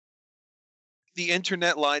The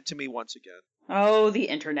internet lied to me once again. Oh, the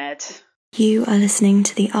internet. You are listening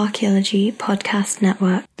to the Archaeology Podcast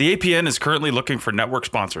Network. The APN is currently looking for network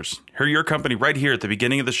sponsors. Hear your company right here at the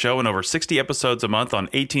beginning of the show in over 60 episodes a month on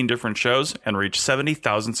 18 different shows and reach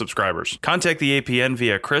 70,000 subscribers. Contact the APN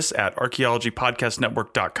via Chris at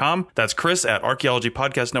archaeologypodcastnetwork.com. That's Chris at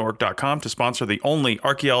archaeologypodcastnetwork.com to sponsor the only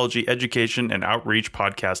archaeology education and outreach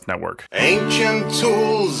podcast network. Ancient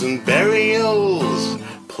tools and burials,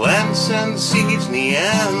 plants and seeds,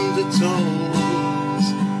 Neanderthals.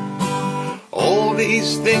 All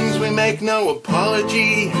these things we make no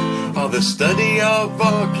apology are the study of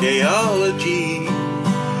archaeology.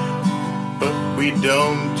 But we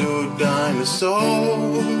don't do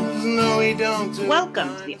dinosaurs. No, we don't do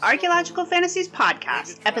Welcome to the Archaeological Fantasies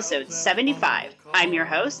Podcast, episode 75. I'm your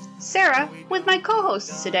host, Sarah, with my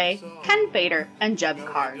co-hosts today, Ken Fader and Jeb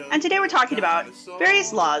Card. And today we're talking about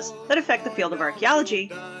various laws that affect the field of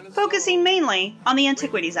archaeology, focusing mainly on the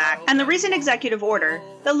Antiquities Act and the recent executive order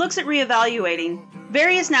that looks at reevaluating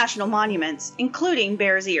various national monuments, including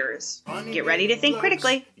Bears Ears. Get ready to think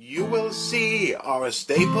critically. You will see are a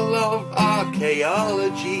staple of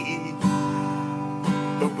archaeology.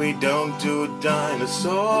 But we don't do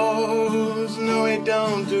dinosaurs. No, we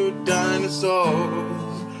don't do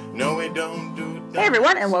dinosaurs. No, we don't do dinosaurs. Hey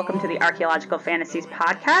everyone, and welcome to the Archaeological Fantasies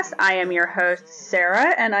Podcast. I am your host,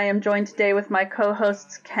 Sarah, and I am joined today with my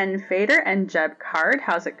co-hosts, Ken Fader and Jeb Card.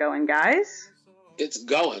 How's it going, guys? It's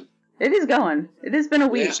going. It is going. It has been a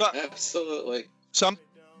week. Yeah, absolutely.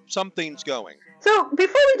 Something's going. So,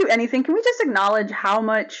 before we do anything, can we just acknowledge how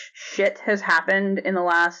much shit has happened in the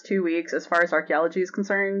last 2 weeks as far as archaeology is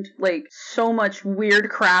concerned? Like, so much weird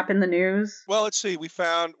crap in the news. Well, let's see. We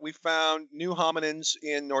found new hominins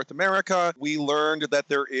in North America. We learned that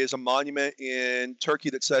there is a monument in Turkey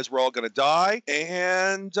that says we're all going to die.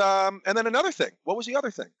 And then another thing. What was the other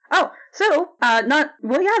thing? Oh, so,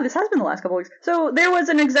 this has been the last couple weeks. So, there was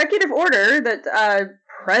an executive order that,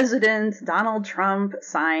 President Donald Trump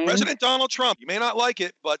signed. President Donald Trump. You may not like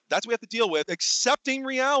it, but that's what we have to deal with. Accepting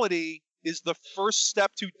reality is the first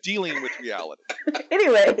step to dealing with reality.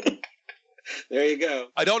 Anyway. There you go.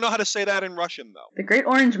 I don't know how to say that in Russian, though. The Great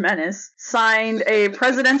Orange Menace signed a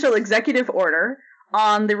presidential executive order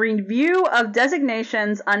on the review of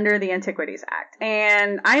designations under the Antiquities Act.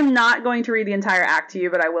 And I'm not going to read the entire act to you,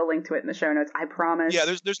 but I will link to it in the show notes, I promise. Yeah,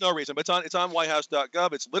 there's no reason. But it's on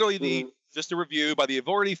whitehouse.gov. It's literally just a review by the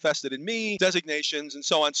authority vested in me, designations, and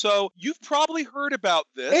so on. So you've probably heard about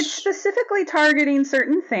this. It's specifically targeting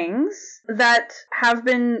certain things that have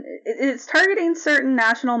been... It's targeting certain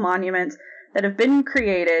national monuments that have been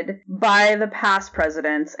created by the past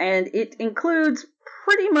presidents, and it includes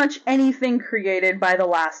pretty much anything created by the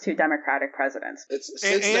last two Democratic presidents. It's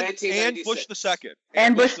since 1996. And Bush the Second.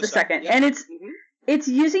 And Bush the Second. Yeah. And it's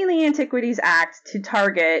using the Antiquities Act to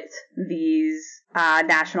target these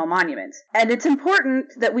national monuments. And it's important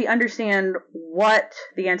that we understand what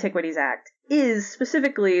the Antiquities Act is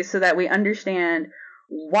specifically so that we understand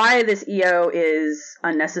why this EO is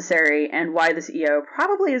unnecessary and why this EO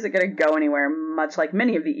probably isn't going to go anywhere, much like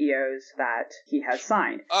many of the EOs that he has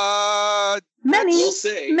signed. We'll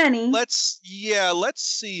see. Many. Let's see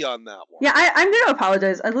on that one. Yeah, I'm going to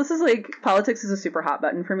apologize. This is politics is a super hot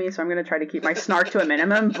button for me, so I'm going to try to keep my snark to a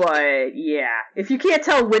minimum, but yeah. If you can't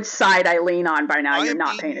tell which side I lean on by now, you're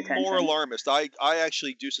not paying attention. More alarmist. I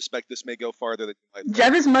actually do suspect this may go farther than you might think.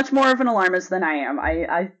 Jeb is much more of an alarmist than I am.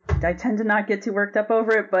 I tend to not get too worked up over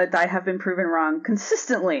it, but I have been proven wrong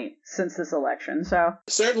consistently since this election, so.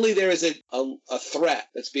 Certainly there is a threat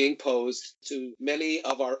that's being posed to many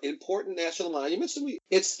of our important national monuments, and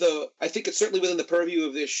I think it's certainly within the purview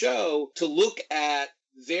of this show to look at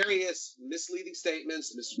various misleading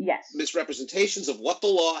statements, misrepresentations of what the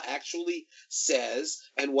law actually says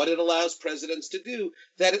and what it allows presidents to do,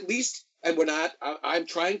 that at least, and I'm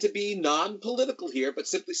trying to be non-political here, but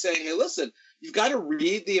simply saying, hey, listen, you've got to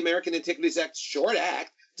read the American Antiquities Act Short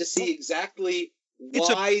Act to see exactly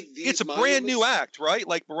why it's a brand new act, right?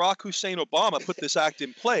 Like Barack Hussein Obama put this act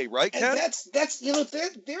in play, right, Ken? And that's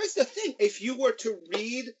there is the thing. If you were to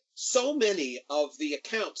read so many of the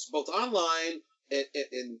accounts, both online and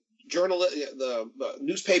in the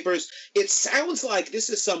newspapers, it sounds like this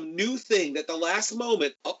is some new thing that the last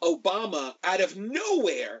moment Obama, out of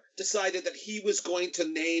nowhere, decided that he was going to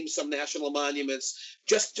name some national monuments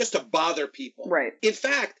just to bother people. Right. In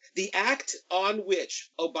fact, the act on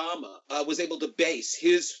which Obama was able to base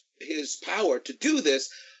his power to do this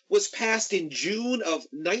was passed in June of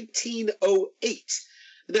 1908.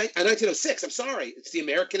 1906. I'm sorry, it's the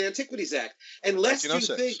American Antiquities Act. And lest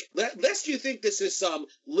you think this is some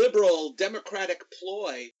liberal democratic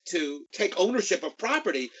ploy to take ownership of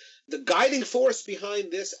property, the guiding force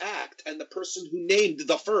behind this act and the person who named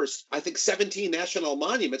the first, I think, 17 national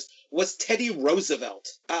monuments was Teddy Roosevelt,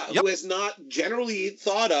 who is not generally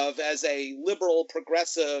thought of as a liberal,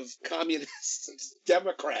 progressive, communist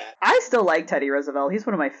Democrat. I still like Teddy Roosevelt. He's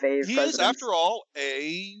one of my favorite presidents. He is, after all,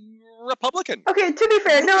 a Republican. Okay, to be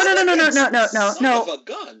fair, no. Son of a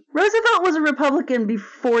gun. Roosevelt was a Republican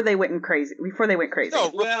before they went crazy. No,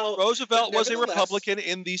 well, Roosevelt was a Republican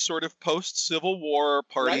in the sort of post-Civil War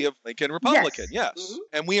party of Lincoln Republican, yes. Mm-hmm.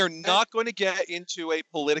 And we are not going to get into a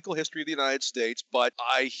political history of the United States, but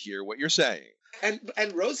I hear what you're saying. And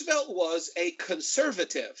Roosevelt was a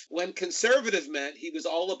conservative. When conservative meant he was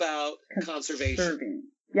all about conservation.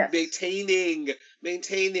 Yes. Maintaining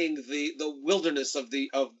the wilderness of the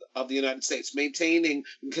United States, maintaining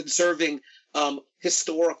and conserving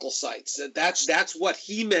historical sites. That's what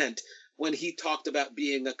he meant when he talked about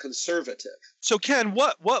being a conservative. So, Ken,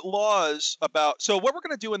 what laws about... So what we're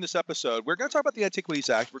going to do in this episode, we're going to talk about the Antiquities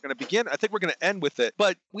Act. We're going to begin... I think we're going to end with it.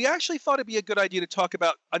 But we actually thought it'd be a good idea to talk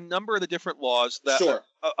about a number of the different laws that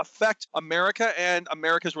affect America and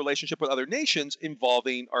America's relationship with other nations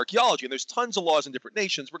involving archaeology. And there's tons of laws in different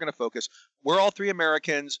nations. We're going to focus... We're all three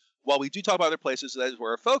Americans. While we do talk about other places, that is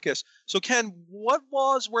where our focus. So, Ken, what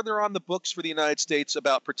laws were there on the books for the United States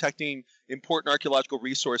about protecting important archaeological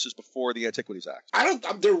resources before the Antiquities Act?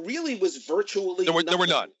 There really was virtually There were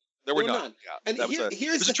none. There were none. Yeah, and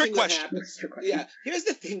here's the trick thing question. that happens. Yeah, here's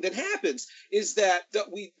the thing that happens is that the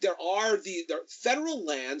federal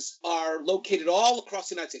lands are located all across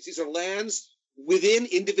the United States. These are lands within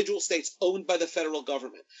individual states owned by the federal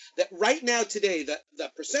government. That right now today, the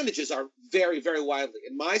percentages are very, very widely.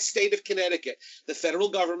 In my state of Connecticut, the federal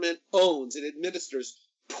government owns and administers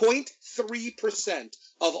 0.3%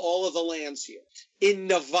 of all of the lands here. In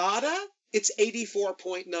Nevada, it's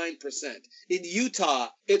 84.9%. In Utah,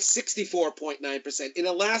 it's 64.9%. In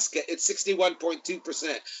Alaska, it's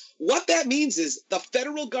 61.2%. What that means is the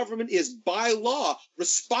federal government is, by law,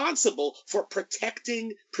 responsible for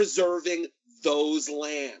protecting, preserving those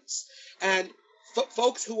lands. And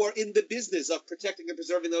folks who are in the business of protecting and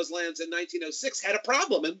preserving those lands in 1906 had a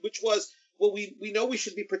problem, which was, well, we know we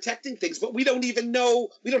should be protecting things, but we don't even know,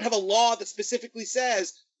 we don't have a law that specifically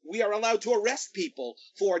says we are allowed to arrest people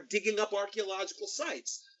for digging up archaeological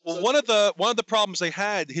sites. Well, So- one of the problems they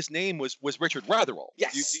had, his name was Richard Wetherell.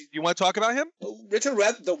 Yes. You want to talk about him?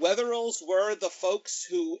 The Wetherells were the folks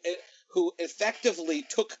who effectively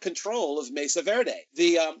took control of Mesa Verde.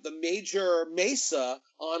 The major mesa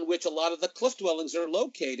on which a lot of the cliff dwellings are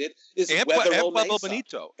located is Wetherell Mesa.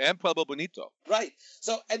 Pueblo Bonito. Right.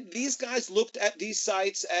 So, and these guys looked at these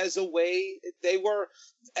sites as a way, they were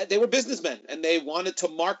businessmen, and they wanted to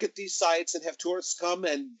market these sites and have tourists come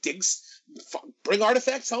and bring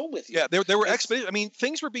artifacts home with you. Yeah, there were expeditions. I mean,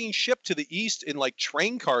 things were being shipped to the east in like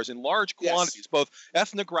train cars in large quantities, both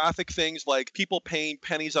ethnographic things like people paying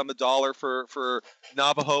pennies on the dollar for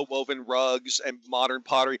Navajo woven rugs and modern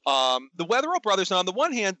pottery. The Wetherell brothers, now, on the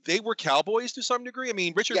one hand, they were cowboys to some degree. I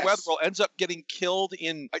mean, Richard Wetherell ends up getting killed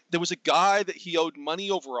there was a guy that he owed money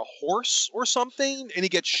over a horse or something, and he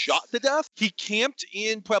gets shot to death. He camped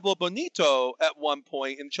in Pueblo Bonito at one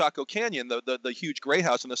point in Chaco Canyon, the huge gray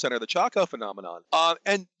house in the center of the Chaco phenomenon.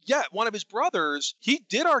 And yeah, one of his brothers, he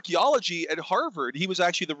did archaeology at Harvard. He was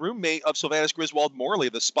actually the roommate of Sylvanus Griswold Morley,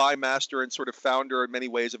 the spy master and sort of founder in many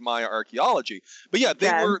ways of Maya archaeology. But yeah,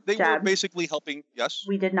 they were basically helping. Yes,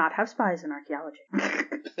 we did not have spies in archaeology.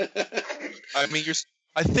 I mean,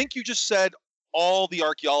 I think you just said all the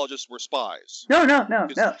archaeologists were spies. No. No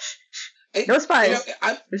spies.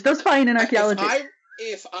 There's no spying in archaeology.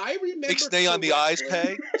 If I remember Ixnay on the eyes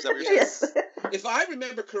pay? Is that what you're saying? If I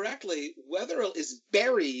remember correctly, Wetherell is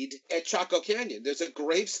buried at Chaco Canyon. There's a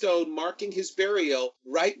gravestone marking his burial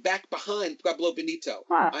right back behind Pueblo Bonito.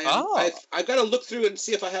 Wow. I've got to look through and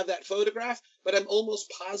see if I have that photograph, but I'm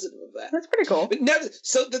almost positive of that. That's pretty cool. But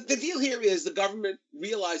so the deal here is the government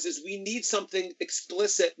realizes we need something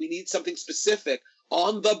explicit, we need something specific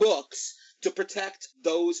on the books to protect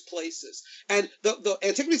those places. And the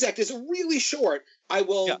Antiquities Act is really short. I'm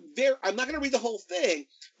not going to read the whole thing,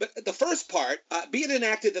 but the first part, be it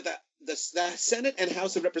enacted that the Senate and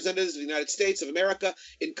House of Representatives of the United States of America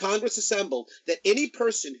in Congress assembled, that any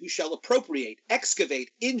person who shall appropriate, excavate,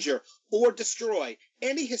 injure, or destroy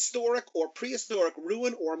any historic or prehistoric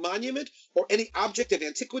ruin or monument or any object of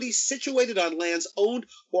antiquity situated on lands owned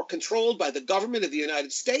or controlled by the government of the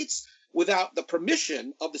United States without the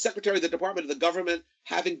permission of the Secretary of the Department of the Government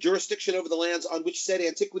having jurisdiction over the lands on which said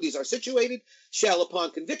antiquities are situated, shall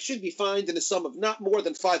upon conviction be fined in a sum of not more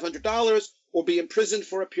than $500 or be imprisoned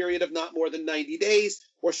for a period of not more than 90 days,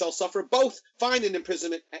 or shall suffer both fine and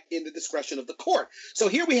imprisonment in the discretion of the court. So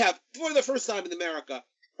here we have, for the first time in America,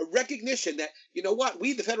 a recognition that, you know what,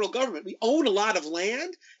 we, the federal government, we own a lot of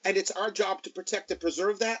land, and it's our job to protect and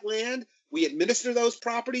preserve that land. We administer those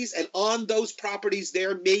properties, and on those properties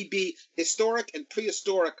there may be historic and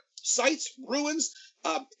prehistoric sites, ruins,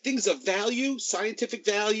 things of value, scientific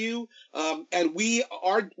value, and we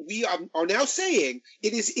are now saying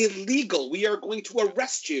it is illegal. We are going to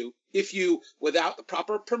arrest you if you, without the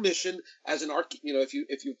proper permission, as an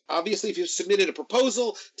if you've submitted a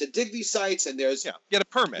proposal to dig these sites and there's get a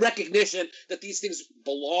permit, recognition that these things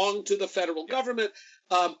belong to the federal government.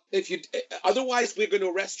 Otherwise, we're going to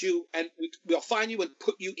arrest you and we'll fine you and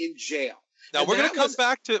put you in jail. Now we're going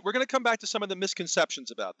to come back to some of the misconceptions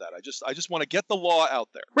about that. I just want to get the law out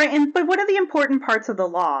there. Right, but one of the important parts of the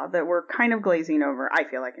law that we're kind of glazing over, I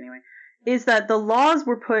feel like anyway, is that the law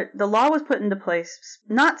was put into place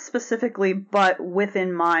not specifically but with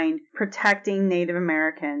in mind protecting Native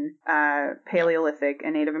American, Paleolithic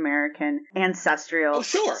and Native American ancestral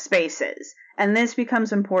spaces. And this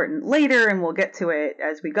becomes important later, and we'll get to it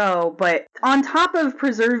as we go. But on top of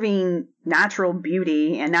preserving natural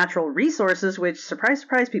beauty and natural resources, which, surprise,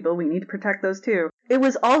 surprise, people, we need to protect those too, it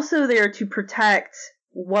was also there to protect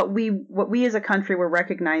what we as a country were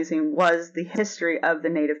recognizing was the history of the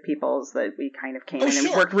native peoples that we kind of came in and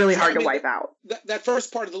worked really hard to wipe out. That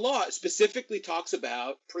first part of the law specifically talks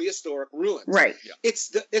about prehistoric ruins. Right. Yeah. It's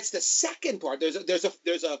the second part. There's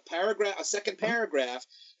a paragraph, a second paragraph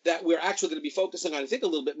that we're actually going to be focusing on, I think, a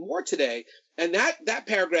little bit more today. And that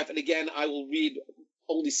paragraph, and again, I will read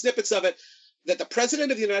only snippets of it, that the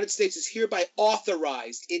President of the United States is hereby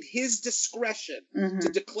authorized in his discretion to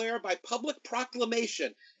declare by public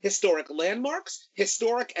proclamation historic landmarks,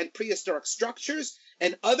 historic and prehistoric structures,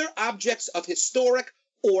 and other objects of historic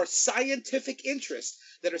or scientific interest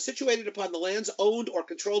that are situated upon the lands owned or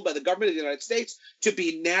controlled by the government of the United States to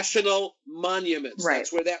be national monuments. Right.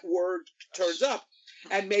 That's where that word turns up.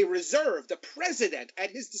 And may reserve, the president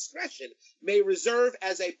at his discretion may reserve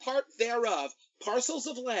as a part thereof parcels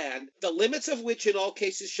of land, the limits of which in all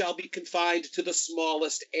cases shall be confined to the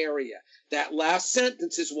smallest area. That last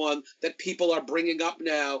sentence is one that people are bringing up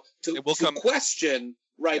now to question.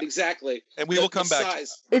 Right, exactly. And we will come back to that.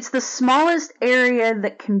 It's the smallest area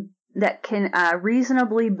that can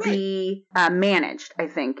reasonably be managed, I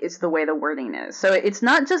think, is the way the wording is. So it's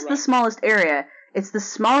not just the smallest area. It's the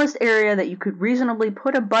smallest area that you could reasonably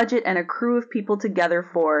put a budget and a crew of people together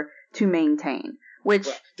to maintain. Which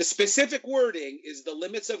the specific wording is the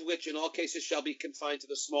limits of which in all cases shall be confined to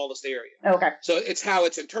the smallest area. Okay. So it's how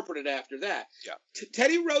it's interpreted after that. Yeah.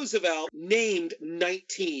 Teddy Roosevelt named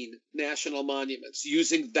 19 national monuments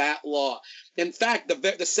using that law. In fact,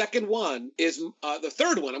 the second one is the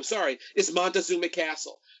third one. Is Montezuma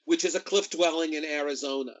Castle, which is a cliff dwelling in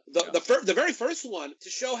Arizona. The very first one, to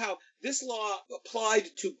show how this law applied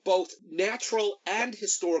to both natural and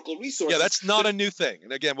historical resources. Yeah, that's not a new thing.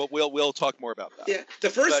 And again, we'll talk more about that. Yeah, the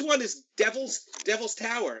first one is Devil's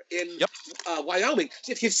Tower in Wyoming.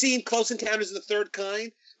 If you've seen Close Encounters of the Third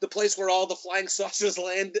Kind, the place where all the flying saucers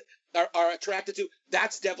land are attracted to,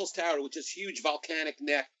 that's Devil's Tower, which is huge volcanic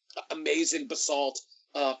neck, amazing basalt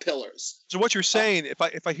pillars. So what you're saying,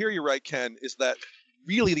 if I hear you right, Ken, is that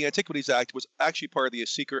really the Antiquities Act was actually part of the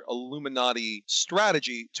secret Illuminati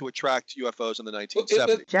strategy to attract UFOs in the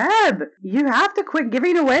 1970s. Jeb, you have to quit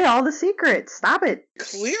giving away all the secrets. Stop it.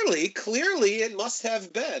 Clearly it must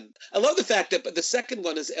have been. I love the fact that the second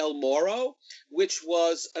one is El Morro, which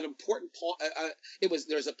was an important point.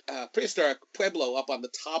 There's a prehistoric pueblo up on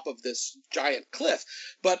the top of this giant cliff.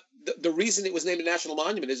 But the reason it was named a national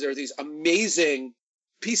monument is there are these amazing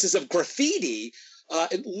pieces of graffiti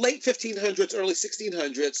in late 1500s, early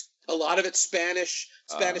 1600s, a lot of it Spanish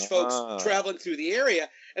folks traveling through the area.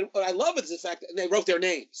 And what I love is the fact that they wrote their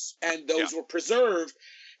names, and those were preserved.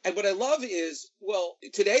 And what I love is, well,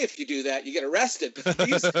 today if you do that, you get arrested. But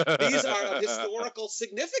these are of historical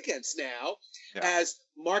significance now, as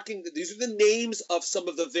marking these are the names of some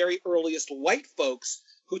of the very earliest white folks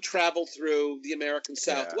who traveled through the American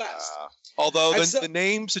Southwest. Yeah. Although And the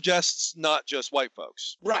name suggests not just white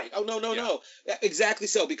folks. Right. Oh, no. Exactly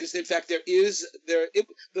so, because in fact the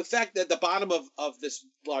fact that at the bottom of this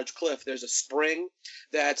large cliff there's a spring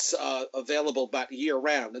that's available about year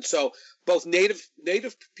round, and so both native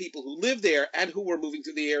people who live there and who were moving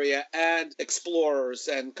through the area, and explorers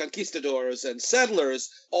and conquistadors and settlers,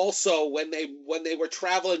 also when they were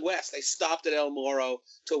traveling west, they stopped at El Morro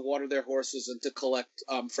to water their horses and to collect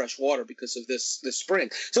fresh water because of this spring.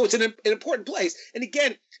 So it's an important place. And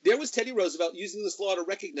again, there was Teddy Roosevelt using this law to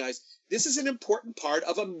recognize this is an important part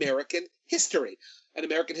of American history. And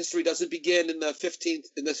American history doesn't begin in the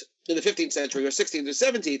 15th century or 16th or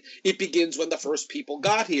 17th. It begins when the first people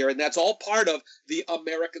got here, and that's all part of the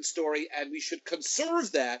American story. And we should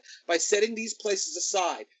conserve that by setting these places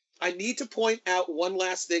aside. I need to point out one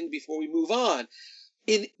last thing before we move on.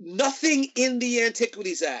 Nothing in the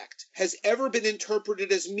Antiquities Act has ever been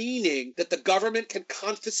interpreted as meaning that the government can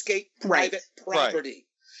confiscate private property. Right.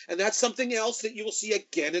 And that's something else that you will see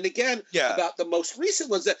again and again about the most recent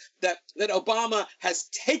ones, that Obama has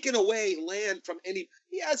taken away land from he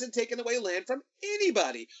hasn't taken away land from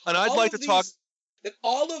anybody. And I'd like to talk that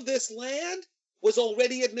all of this land was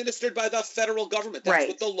already administered by the federal government. That's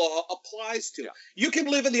what the law applies to. Yeah. You can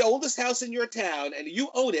live in the oldest house in your town and you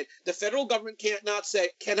own it. The federal government cannot say,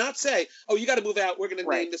 oh, you got to move out. We're going to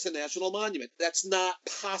name this a national monument. That's not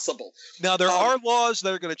possible. Now, there are laws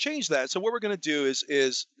that are going to change that. So what we're going to do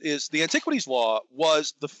is the Antiquities Law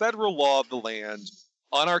was the federal law of the land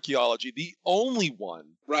on archaeology, the only one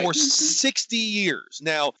for 60 years.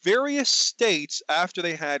 Now, various states, after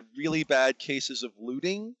they had really bad cases of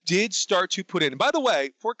looting, did start to put in. And by the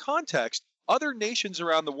way, for context, other nations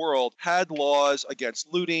around the world had laws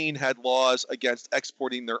against looting, had laws against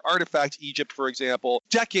exporting their artifacts. Egypt, for example,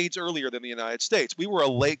 decades earlier than the United States. We were a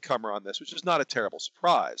latecomer on this, which is not a terrible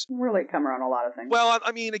surprise. We're a latecomer on a lot of things. Well,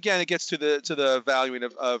 I mean, again, it gets to the valuing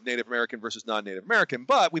of Native American versus non-Native American,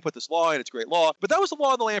 but we put this law in, it's a great law. But that was the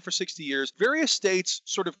law of the land for 60 years. Various states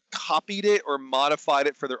sort of copied it or modified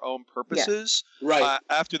it for their own purposes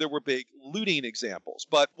after there were big looting examples.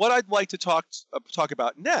 But what I'd like to talk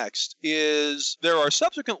about next is there are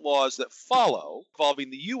subsequent laws that follow involving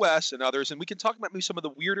the U.S. and others, and we can talk about maybe some of the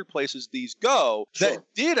weirder places these go that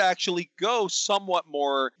did actually go somewhat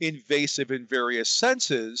more invasive in various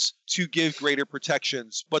senses to give greater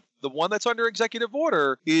protections. But the one that's under executive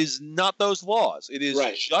order is not those laws. It is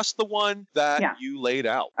just the one that you laid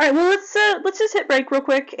out. All right, well, let's just hit break real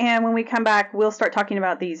quick, and when we come back, we'll start talking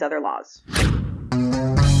about these other laws.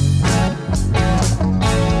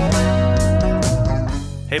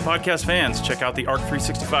 Hey, podcast fans, check out the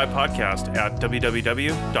ARC365 podcast at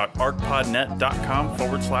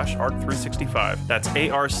www.arcpodnet.com/ARC365. That's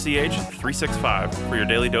ARCH365 for your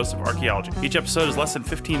daily dose of archaeology. Each episode is less than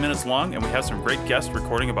 15 minutes long, and we have some great guests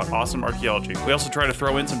recording about awesome archaeology. We also try to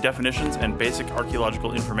throw in some definitions and basic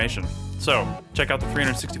archaeological information. So, check out the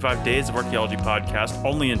 365 Days of Archaeology podcast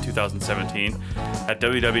only in 2017 at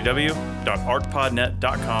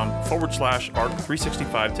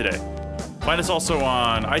www.arcpodnet.com/ARC365 today. Find us also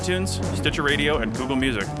on iTunes, Stitcher Radio, and Google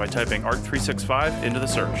Music by typing ARC365 into the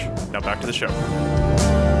search. Now back to the show.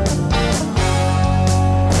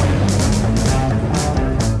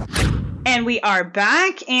 And we are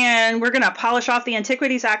back, and we're going to polish off the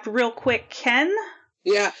Antiquities Act real quick. Ken?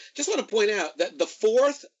 Yeah, just want to point out that the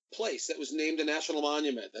fourth place that was named a national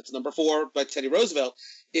monument, that's number 4 by Teddy Roosevelt,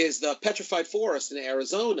 is the Petrified Forest in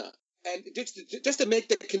Arizona. And just to make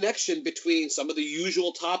the connection between some of the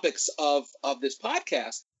usual topics of this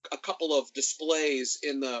podcast, a couple of displays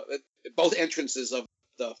in both entrances of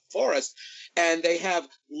the forest, and they have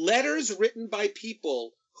letters written by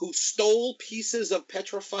people who stole pieces of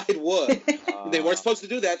petrified wood. They weren't supposed to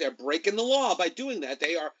do that. They're breaking the law by doing that.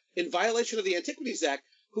 They are in violation of the Antiquities Act,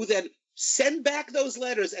 who then send back those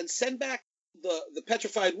letters and send back the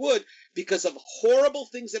petrified wood because of horrible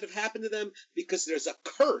things that have happened to them, because there's a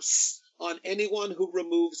curse on anyone who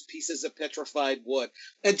removes pieces of petrified wood.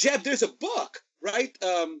 And Jeb, there's a book, right?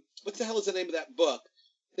 What the hell is the name of that book?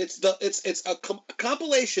 It's a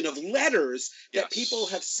compilation of letters that people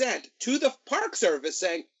have sent to the Park Service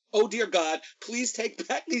saying, oh, dear God, please take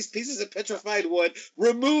back these pieces of petrified wood,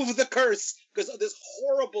 remove the curse, because this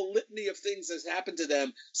horrible litany of things has happened to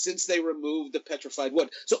them since they removed the petrified wood.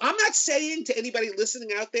 So I'm not saying to anybody listening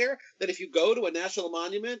out there that if you go to a national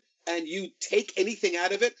monument and you take anything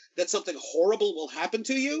out of it, that something horrible will happen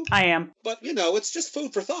to you. I am. But, it's just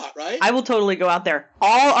food for thought, right? I will totally go out there.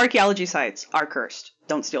 All archaeology sites are cursed.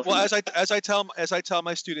 Don't steal from Well, me. as I tell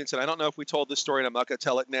my students, and I don't know if we told this story, and I'm not going to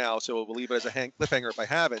tell it now, so we'll leave it as a cliffhanger if I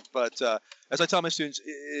haven't. But as I tell my students,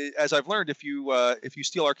 as I've learned, if you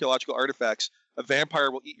steal archaeological artifacts, a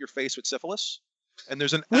vampire will eat your face with syphilis. And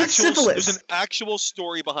there's an actual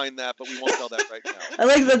story behind that, but we won't tell that right now. I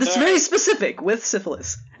like that. It's very specific with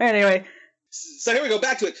syphilis. Anyway. So here we go,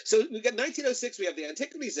 back to it. So we've got 1906, we have the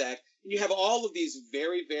Antiquities Act, and you have all of these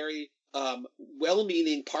very, very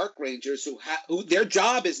well-meaning park rangers who their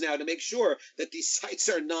job is now to make sure that these sites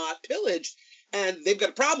are not pillaged, and they've got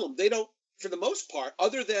a problem. They don't, for the most part,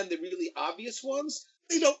 other than the really obvious ones,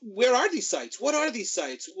 they don't. Where are these sites? What are these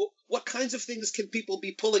sites? What kinds of things can people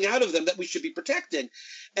be pulling out of them that we should be protecting?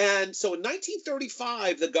 And so in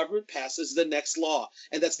 1935, the government passes the next law,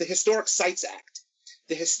 and that's the Historic Sites Act.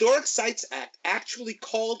 The Historic Sites Act actually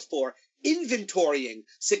called for inventorying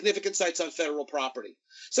significant sites on federal property.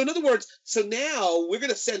 So in other words, now we're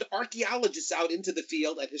going to send archaeologists out into the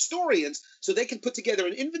field and historians so they can put together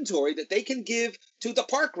an inventory that they can give to the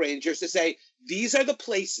park rangers to say, these are the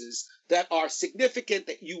places that are significant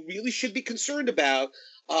that you really should be concerned about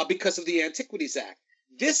because of the Antiquities Act.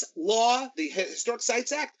 This law, the Historic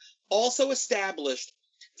Sites Act, also established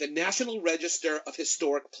the National Register of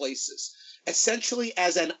Historic Places, essentially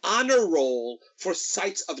as an honor roll for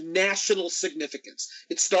sites of national significance.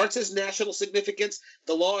 It starts as national significance.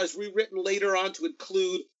 The law is rewritten later on to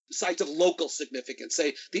include sites of local significance.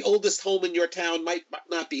 Say the oldest home in your town might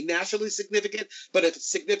not be nationally significant, but if it's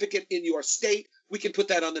significant in your state, we can put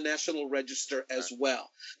that on the National Register as well.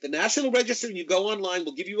 The National Register, you go online,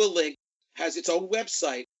 we'll give you a link, has its own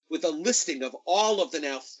website with a listing of all of the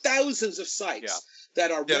now thousands of sites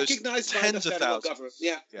that are recognized by the federal government.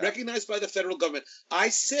 Recognized by the federal government. I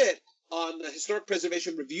sit on the Historic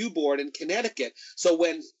Preservation Review Board in Connecticut, so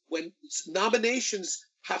when nominations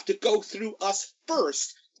have to go through us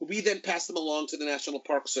first, we then pass them along to the National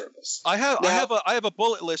Park Service. I have a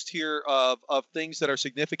bullet list here of things that are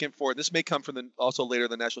significant for, this may come from also later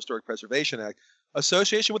the National Historic Preservation Act,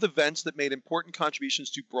 association with events that made important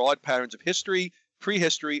contributions to broad patterns of history,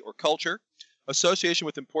 prehistory, or culture, association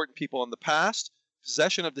with important people in the past,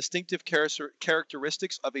 possession of distinctive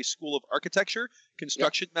characteristics of a school of architecture,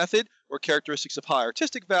 construction method, or characteristics of high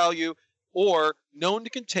artistic value, or known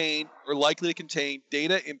to contain or likely to contain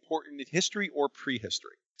data important in history or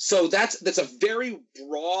prehistory. So that's a very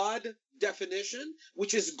broad definition,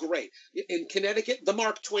 which is great. In Connecticut, the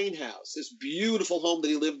Mark Twain House, this beautiful home that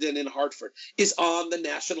he lived in Hartford, is on the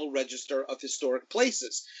National Register of Historic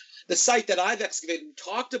Places. The site that I've excavated and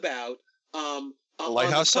talked about the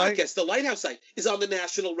Lighthouse site? The Lighthouse site is on the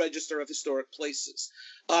National Register of Historic Places.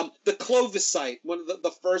 The Clovis site, one of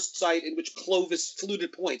the first site in which Clovis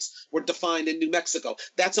fluted points were defined in New Mexico,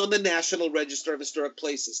 that's on the National Register of Historic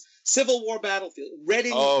Places. Civil War battlefield,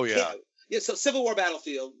 Reading. Oh, yeah. So Civil War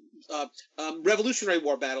battlefield, Revolutionary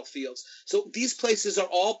War battlefields. So these places are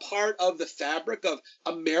all part of the fabric of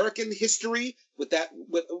American history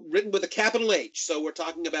written with a capital H. So we're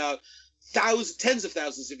talking about tens of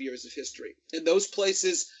thousands of years of history. And those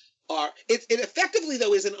places are, it effectively,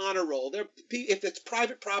 though, is an honor roll. If it's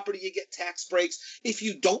private property, you get tax breaks. If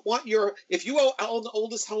you if you own the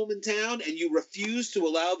oldest home in town and you refuse to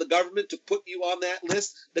allow the government to put you on that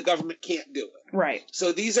list, the government can't do it. Right.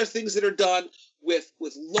 So these are things that are done with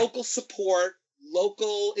local support.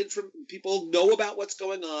 Local people know about what's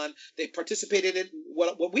going on. They participate in it.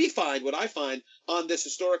 What I find on this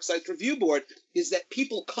Historic Sites Review Board is that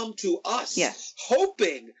people come to us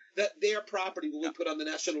hoping that their property will be put on the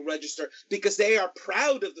National Register because they are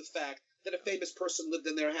proud of the fact that a famous person lived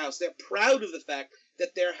in their house. They're proud of the fact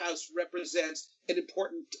that their house represents an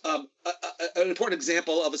important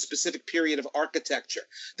example of a specific period of architecture.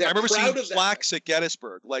 I remember seeing plaques at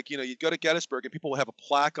Gettysburg. You'd go to Gettysburg and people would have a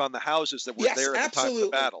plaque on the houses that were there at the time of the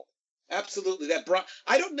battle. Absolutely.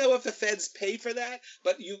 I don't know if the feds pay for that,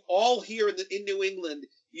 but you all here in New England,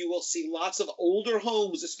 you will see lots of older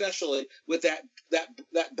homes, especially with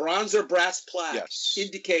that bronze or brass plaque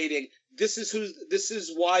indicating this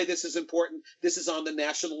is why this is important. This is on the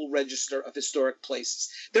National Register of Historic Places.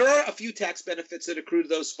 There are a few tax benefits that accrue to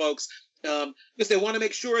those folks because they want to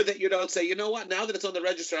make sure that you don't say, you know what, now that it's on the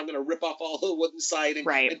register, I'm going to rip off all the wooden siding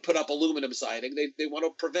and put up aluminum siding. They want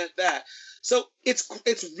to prevent that. So it's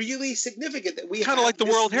really significant that we kind of like the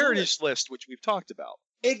World Heritage List, which we've talked about.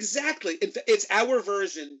 Exactly. It's our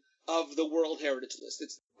version of the World Heritage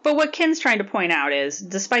List. But what Ken's trying to point out is,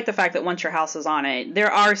 despite the fact that once your house is on it,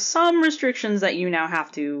 there are some restrictions that you now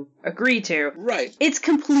have to agree to. Right. It's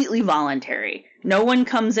completely voluntary. No one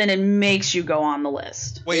comes in and makes you go on the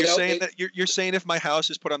list. Wait, you're saying if my house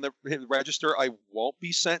is put on the register, I won't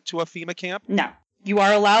be sent to a FEMA camp? No. You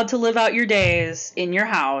are allowed to live out your days in your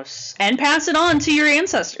house and pass it on to your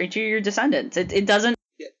ancestors, to your descendants. It doesn't...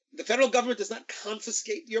 The federal government does not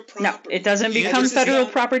confiscate your property. No, it doesn't become federal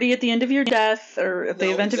property at the end of your death or at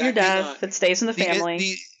the event of your death. Not. It stays in the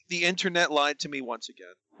family. The internet lied to me once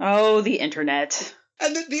again. Oh, the internet.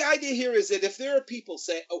 And the idea here is that if there are people,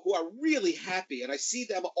 say, who are really happy, and I see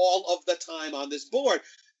them all of the time on this board,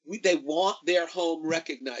 they want their home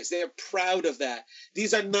recognized. They are proud of that.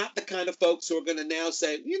 These are not the kind of folks who are going to now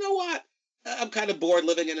say, you know what? I'm kind of bored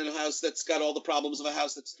living in a house that's got all the problems of a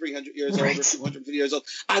house that's 300 years old or 250 years old.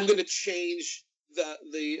 I'm going to change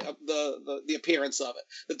the appearance of it.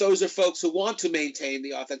 That those are folks who want to maintain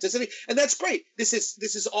the authenticity, and that's great. This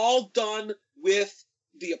is all done with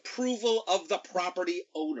the approval of the property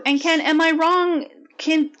owner. And am I wrong?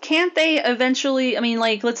 Can't they eventually? I mean,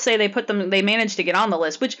 like, let's say they manage to get on the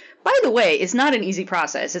list, which, by the way, is not an easy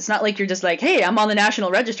process. It's not like you're just like, hey, I'm on the National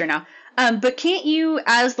Register now. But can't you,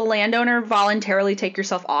 as the landowner, voluntarily take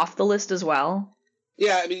yourself off the list as well?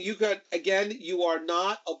 Yeah, I mean, you are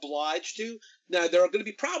not obliged to. Now, there are going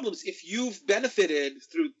to be problems if you've benefited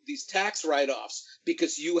through these tax write-offs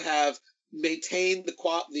because you have maintained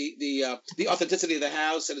the authenticity of the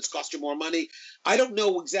house and it's cost you more money. I don't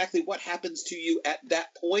know exactly what happens to you at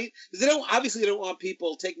that point. Because they don't want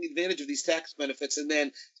people taking advantage of these tax benefits and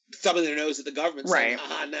then thumbing their nose at the government saying,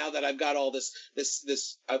 now that I've got all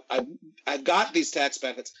I've got these tax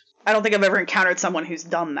benefits. I don't think I've ever encountered someone who's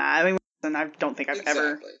done that. I mean, and I don't think I've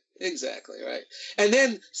ever... Exactly, right. And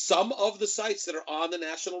then some of the sites that are on the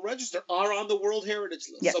National Register are on the World Heritage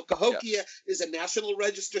List. Yep. So Cahokia is a National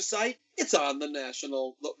Register site. It's on the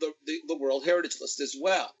the World Heritage List as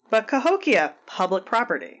well. But Cahokia, public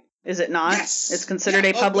property, is it not? Yes. It's considered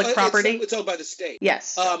a public property? It's owned by the state.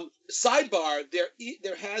 Yes. Sidebar,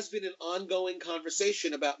 there has been an ongoing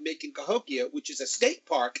conversation about making Cahokia, which is a state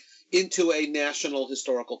park, into a National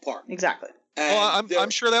Historical Park. Exactly.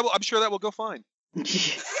 I'm sure that will go fine.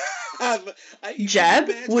 Jeb,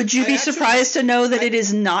 would you be surprised to know that it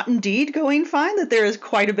is not indeed going fine, that there is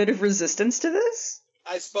quite a bit of resistance to this?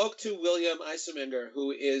 I spoke to William Eiseminger,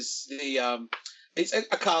 who is he's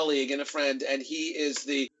a colleague and a friend, and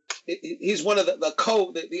he's one of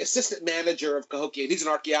the assistant manager of Cahokia, and he's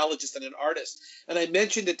an archaeologist and an artist. And I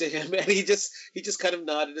mentioned it to him, and he just kind of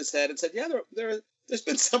nodded his head and said, yeah, there's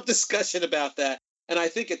been some discussion about that. And I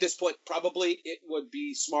think at this point, probably it would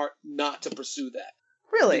be smart not to pursue that.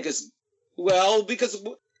 Really? Because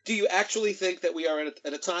do you actually think that we are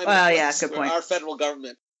at a time where our federal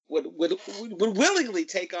government would willingly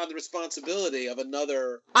take on the responsibility of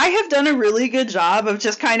another? I have done a really good job of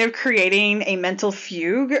just kind of creating a mental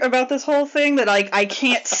fugue about this whole thing that I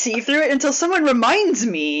can't see through it until someone reminds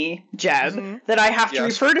me, Jeb, that I have to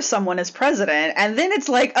refer to someone as president, and then it's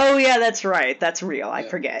like, oh yeah, that's right, that's real. I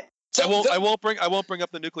forget. I won't bring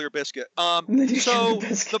up the nuclear biscuit. Probably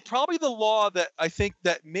the law that I think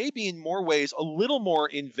that may be in more ways a little more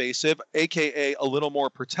invasive, aka a little more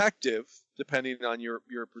protective, depending on your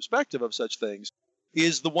perspective of such things,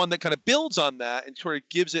 is the one that kind of builds on that and sort of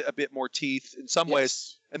gives it a bit more teeth in some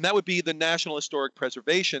ways, and that would be the National Historic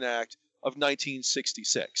Preservation Act of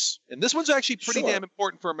 1966. And this one's actually pretty damn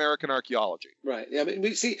important for American archaeology. Right. I mean,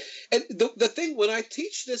 we see, and the thing when I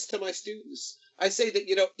teach this to my students, I say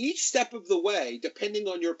that, each step of the way, depending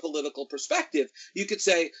on your political perspective, you could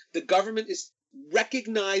say the government is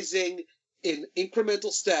recognizing in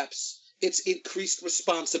incremental steps its increased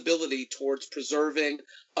responsibility towards preserving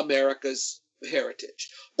America's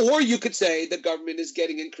heritage. Or you could say the government is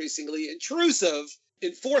getting increasingly intrusive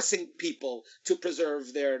in forcing people to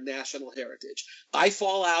preserve their national heritage. I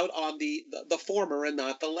fall out on the former and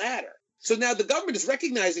not the latter. So now the government is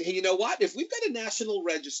recognizing, hey, you know what? If we've got a national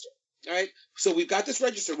register, all right, so we've got this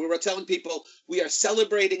register where we're telling people we are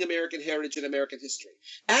celebrating American heritage and American history.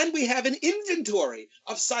 And we have an inventory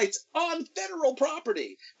of sites on federal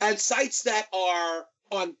property and sites that are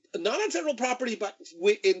not on federal property, but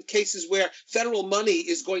in cases where federal money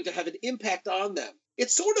is going to have an impact on them. It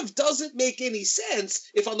sort of doesn't make any sense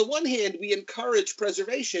if on the one hand we encourage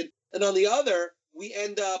preservation and on the other we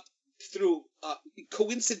end up through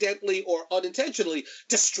coincidentally or unintentionally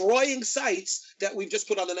destroying sites that we've just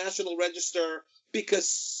put on the National Register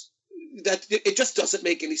because that it just doesn't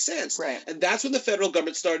make any sense. Right. And that's when the federal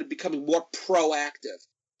government started becoming more proactive,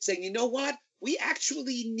 saying, you know what? We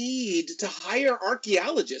actually need to hire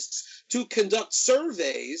archaeologists to conduct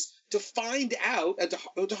surveys to find out,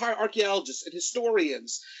 and to hire archaeologists and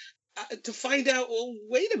historians to find out, well,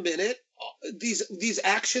 wait a minute, these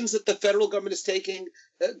actions that the federal government is taking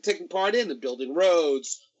part in building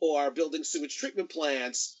roads or building sewage treatment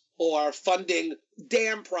plants or funding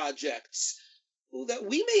dam projects, that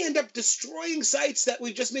we may end up destroying sites that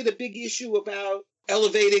we've just made a big issue about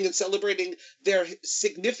elevating and celebrating their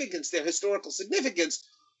significance, their historical significance.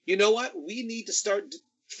 You know what? We need to start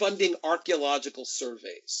funding archaeological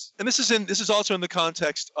surveys. And this is also in the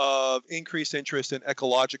context of increased interest in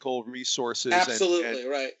ecological resources. Absolutely,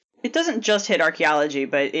 right. It doesn't just hit archaeology,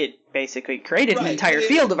 but it basically created an entire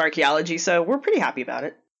field of archaeology, so we're pretty happy about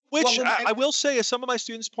it. Which I will say, as some of my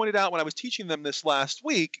students pointed out when I was teaching them this last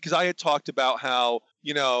week, because I had talked about how,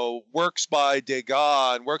 works by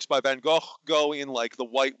Degas and works by Van Gogh go in like the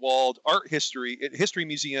white-walled art history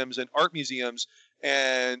museums and art museums,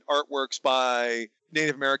 and artworks by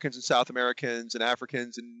Native Americans and South Americans and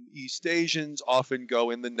Africans and East Asians often go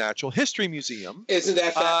in the Natural History Museum. Isn't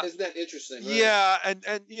that interesting? Right? Yeah,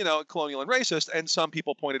 and colonial and racist. And some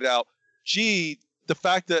people pointed out, gee, the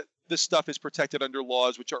fact that this stuff is protected under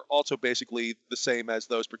laws which are also basically the same as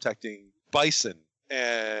those protecting bison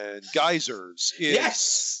and geysers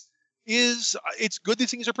it's good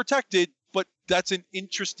these things are protected, but that's an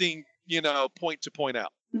interesting, point to point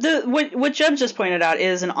out. What Jeb just pointed out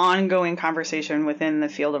is an ongoing conversation within the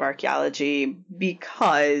field of archaeology,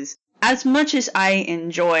 because as much as I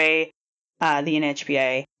enjoy the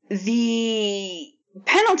NHPA, the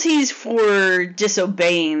penalties for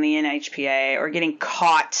disobeying the NHPA or getting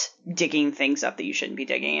caught digging things up that you shouldn't be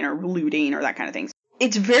digging or looting or that kind of things,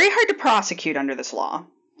 it's very hard to prosecute under this law.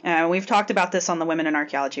 We've talked about this on the Women in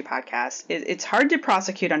Archaeology podcast. It's hard to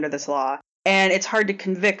prosecute under this law, and it's hard to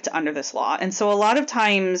convict under this law. And so a lot of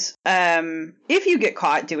times, if you get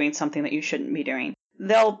caught doing something that you shouldn't be doing,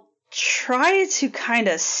 they'll try to kind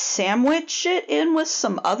of sandwich it in with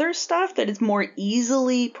some other stuff that is more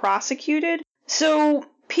easily prosecuted. So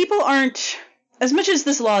people aren't, as much as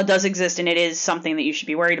this law does exist and it is something that you should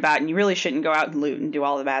be worried about, and you really shouldn't go out and loot and do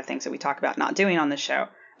all the bad things that we talk about not doing on this show,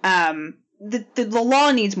 the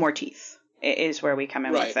law needs more teeth, is where we come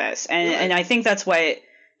in with this. And I think that's what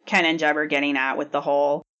Ken and Jeb are getting at with the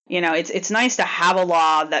whole, it's nice to have a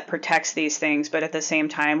law that protects these things, but at the same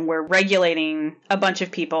time, we're regulating a bunch of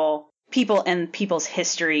people and people's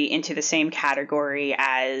history into the same category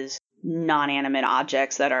as non-animate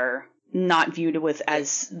objects that are not viewed with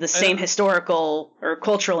as the same historical or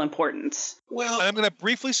cultural importance. Well, I'm going to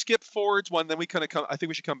briefly skip forwards one, then I think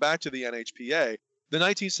we should come back to the NHPA. The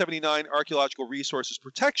 1979 Archaeological Resources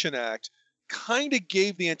Protection Act kind of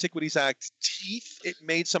gave the Antiquities Act teeth. It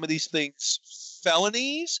made some of these things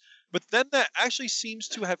felonies, but then that actually seems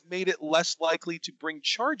to have made it less likely to bring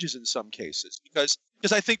charges in some cases because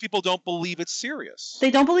I think people don't believe it's serious. They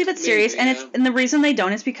don't believe it's serious, and the reason they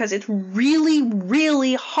don't is because it's really,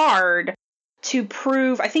 really hard to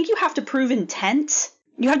prove. I think you have to prove intent.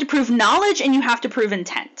 You have to prove knowledge, and you have to prove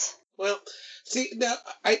intent. Well, see now,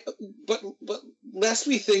 but lest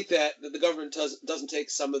we think that the government doesn't take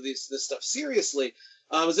some of this stuff seriously.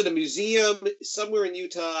 I was at a museum somewhere in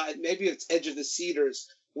Utah, maybe it's Edge of the Cedars,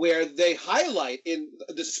 where they highlight in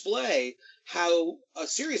a display how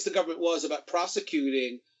serious the government was about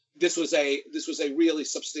prosecuting. This was a really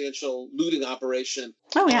substantial looting operation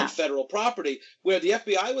on federal property, where the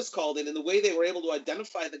FBI was called in, and the way they were able to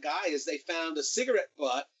identify the guy is they found a cigarette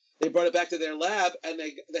butt. They brought it back to their lab, and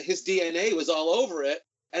his DNA was all over it.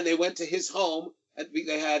 And they went to his home, and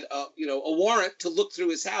they had a warrant to look through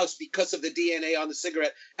his house because of the DNA on the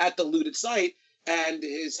cigarette at the looted site. And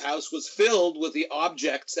his house was filled with the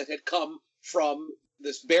objects that had come from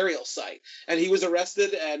this burial site. And he was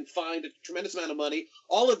arrested and fined a tremendous amount of money.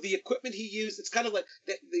 All of the equipment he used, it's kind of like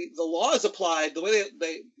the law is applied. The way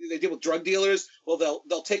they deal with drug dealers, well,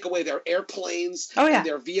 they'll take away their airplanes and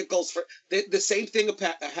their vehicles. The same thing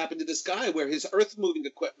happened to this guy, where his earth-moving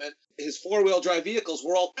equipment, his four-wheel drive vehicles,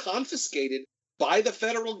 were all confiscated by the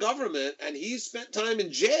federal government, and he spent time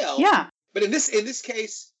in jail. Yeah. But in this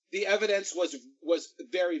case, the evidence was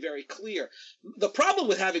very, very clear. The problem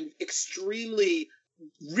with having extremely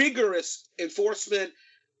rigorous enforcement,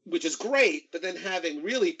 which is great, but then having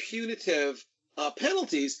really punitive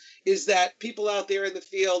penalties, is that people out there in the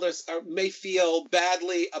field may feel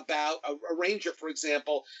badly about a ranger, for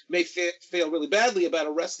example, may feel really badly about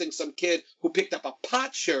arresting some kid who picked up a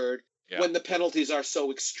potsherd when the penalties are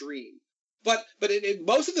so extreme. But in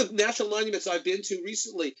most of the national monuments I've been to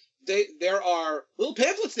recently, there are little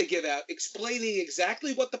pamphlets they give out explaining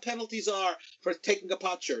exactly what the penalties are for taking a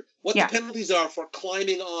potsherd, what the penalties are for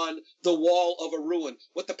climbing on the wall of a ruin,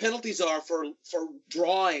 what the penalties are for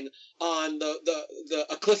drawing on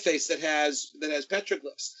a cliff face that has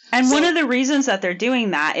petroglyphs. And one of the reasons that they're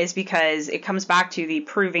doing that is because it comes back to the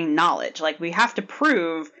proving knowledge. Like, we have to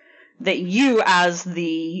prove that you, as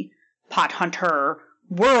the pot hunter,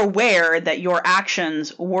 were aware that your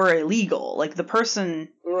actions were illegal. Like, the person...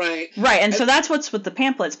 Right. And so that's what's with the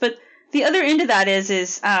pamphlets. But the other end of that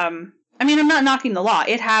is I mean, I'm not knocking the law.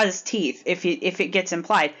 It has teeth if it gets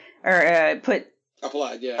implied or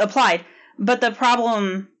applied. But the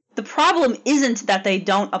problem isn't that they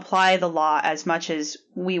don't apply the law as much as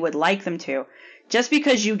we would like them to. Just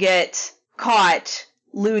because you get caught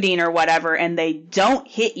looting or whatever and they don't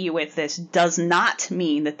hit you with this does not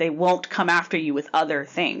mean that they won't come after you with other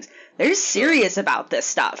things. They're serious about this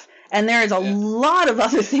stuff. And there's a lot of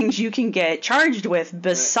other things you can get charged with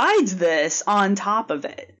besides this on top of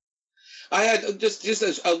it. I had just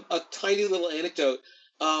a tiny little anecdote.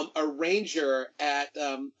 A ranger at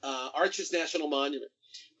Arches National Monument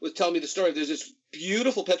was telling me the story. There's this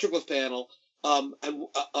beautiful petroglyph panel of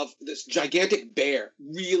this gigantic bear,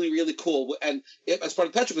 really, really cool. And as part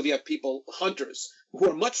of the petroglyph, you have hunters, who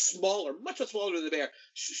are much smaller than the bear,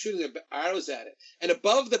 shooting their arrows at it. And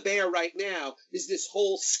above the bear right now is this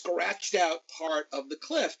whole scratched out part of the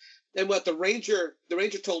cliff. And what the ranger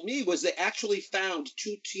told me was they actually found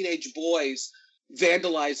 2 teenage boys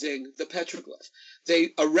vandalizing the petroglyph.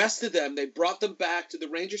 They arrested them. They brought them back to the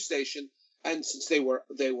ranger station. And since they were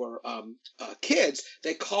kids,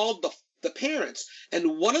 they called the parents,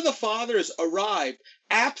 and one of the fathers arrived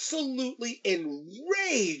absolutely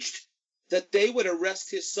enraged that they would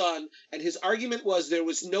arrest his son, and his argument was there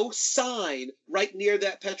was no sign right near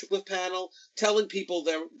that petroglyph panel telling people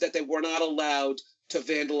that they were not allowed to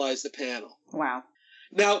vandalize the panel. Wow.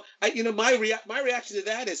 Now, my reaction to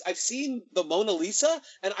that is I've seen the Mona Lisa,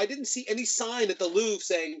 and I didn't see any sign at the Louvre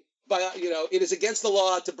saying, it is against the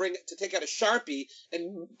law to take out a Sharpie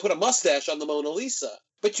and put a mustache on the Mona Lisa.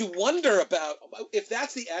 But you wonder about if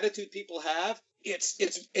that's the attitude people have.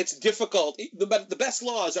 It's difficult. The best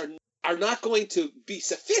laws are not going to be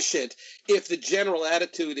sufficient if the general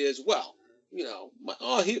attitude is, well,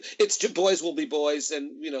 it's boys will be boys,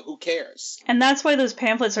 and who cares? And that's why those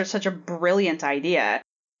pamphlets are such a brilliant idea,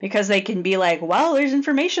 because they can be like, well, there's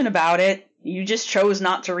information about it. You just chose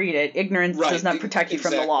not to read it. Ignorance does not protect you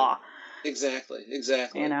from the law. Exactly. And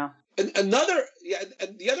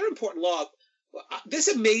the other important law. This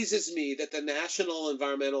amazes me that the National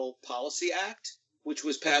Environmental Policy Act, which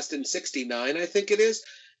was passed in '69, I think it is,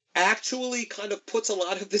 actually kind of puts a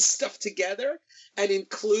lot of this stuff together and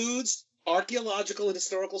includes archaeological and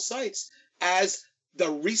historical sites as the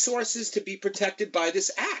resources to be protected by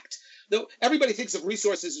this act. Now, everybody thinks of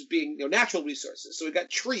resources as being natural resources. So we've got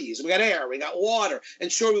trees, we got air, we got water, and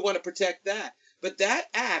sure, we want to protect that. But that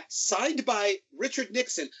act, signed by Richard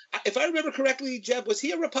Nixon, if I remember correctly, Jeb, was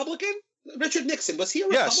he a Republican? Richard Nixon, was he a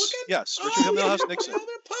Republican? Yes, Richard Milhouse Nixon.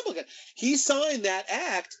 Republican. He signed that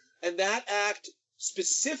act, and that act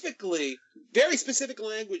specifically, very specific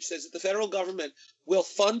language says that the federal government will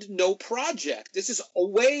fund no project. This is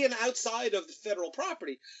away and outside of the federal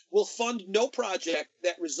property. Will fund no project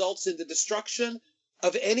that results in the destruction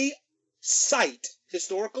of any site,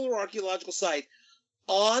 historical or archaeological site,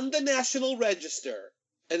 on the National Register,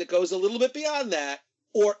 and it goes a little bit beyond that,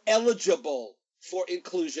 or eligible for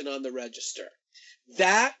inclusion on the register.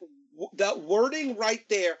 That wording right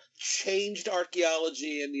there changed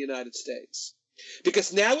archaeology in the United States.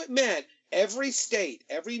 Because now it meant every state,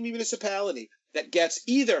 every municipality that gets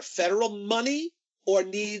either federal money or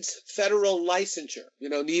needs federal licensure,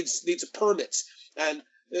 needs permits, and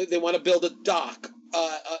they want to build a dock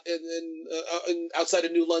outside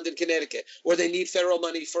of New London, Connecticut, or they need federal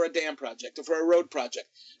money for a dam project or for a road project.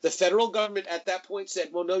 The federal government at that point said,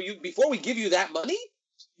 well, no, before we give you that money,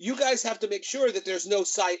 you guys have to make sure that there's no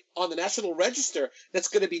site on the National Register that's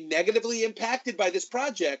going to be negatively impacted by this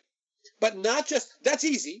project. But not just, that's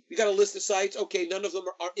easy. You got a list of sites. Okay, none of them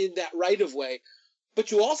are in that right of way. But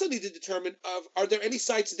you also need to determine, are there any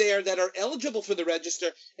sites there that are eligible for the register?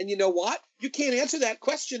 And you know what? You can't answer that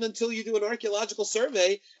question until you do an archaeological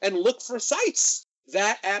survey and look for sites.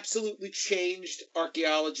 That absolutely changed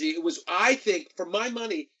archaeology. It was, I think, for my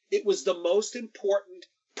money, it was the most important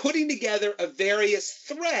putting together of various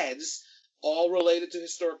threads, all related to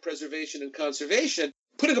historic preservation and conservation,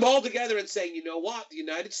 putting them all together and saying, you know what? The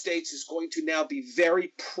United States is going to now be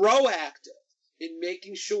very proactive in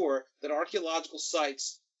making sure that archaeological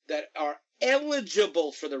sites that are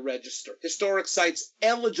eligible for the register, historic sites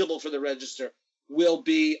eligible for the register, will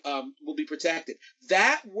be protected.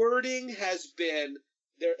 That wording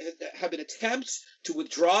there have been attempts to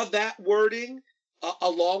withdraw that wording,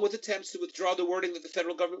 along with attempts to withdraw the wording that the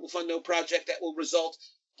federal government will fund no project that will result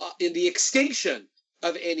in the extinction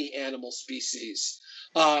of any animal species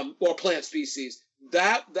or plant species.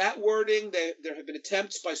 That wording, there have been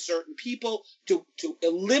attempts by certain people to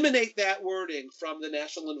eliminate that wording from the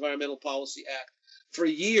National Environmental Policy Act for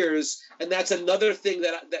years, and that's another thing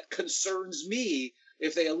that concerns me.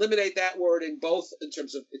 If they eliminate that wording, both in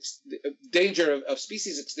terms of danger of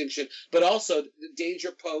species extinction, but also the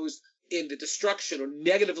danger posed in the destruction or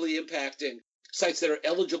negatively impacting sites that are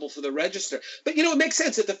eligible for the register. But, it makes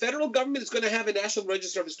sense that the federal government is going to have a National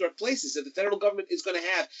Register of Historic Places, that the federal government is going to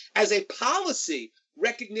have, as a policy,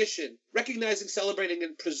 recognizing, celebrating,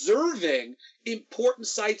 and preserving important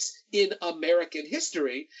sites in American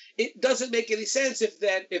history. It doesn't make any sense if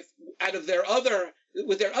out of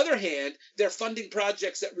with their other hand, they're funding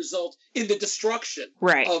projects that result in the destruction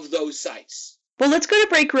of those sites. Well, let's go to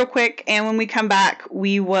break real quick, and when we come back,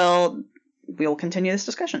 we will continue this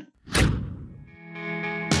discussion.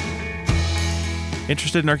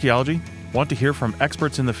 Interested in archaeology? Want to hear from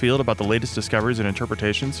experts in the field about the latest discoveries and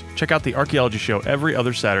interpretations? Check out the Archaeology Show every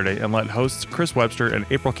other Saturday and let hosts Chris Webster and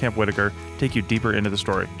April Camp Whitaker take you deeper into the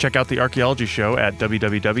story. Check out the Archaeology Show at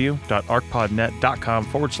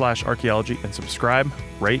www.archpodnet.com/archaeology and subscribe,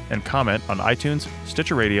 rate, and comment on iTunes,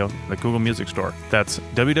 Stitcher Radio, and the Google Music Store. That's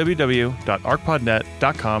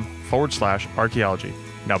www.archpodnet.com/archaeology.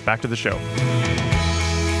 Now back to the show.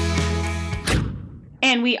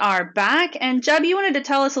 And we are back. And Jeb, you wanted to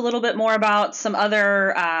tell us a little bit more about some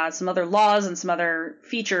other laws and some other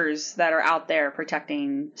features that are out there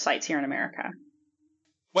protecting sites here in America.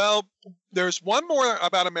 Well, there's one more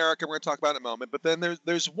about America we're going to talk about in a moment, but then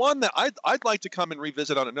there's one that I'd like to come and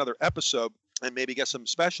revisit on another episode and maybe get some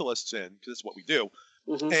specialists in, because it's what we do.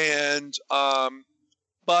 Mm-hmm. And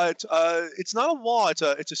but it's not a law; it's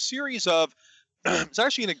a series of it's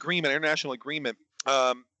actually an agreement, international agreement.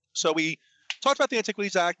 So we talked about the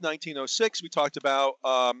Antiquities Act 1906. We talked about,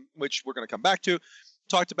 which we're going to come back to,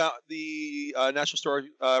 talked about the National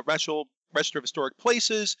Register of Historic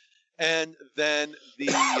Places, and then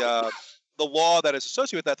the law that is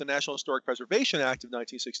associated with that, the National Historic Preservation Act of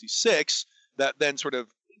 1966, that then sort of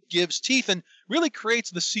gives teeth and really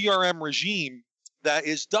creates the CRM regime that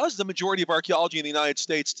does the majority of archaeology in the United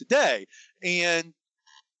States today. And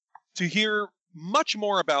to hear much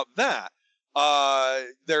more about that,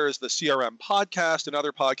 there's the CRM podcast and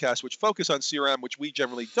other podcasts which focus on CRM, which we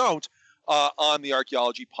generally don't, on the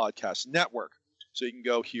Archaeology Podcast Network. So you can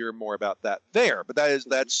go hear more about that there. But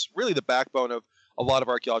that's really the backbone of a lot of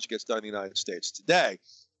archaeology gets done in the United States today.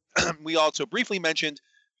 We also briefly mentioned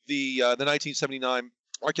the 1979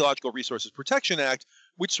 Archaeological Resources Protection Act,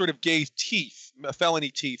 which sort of gave felony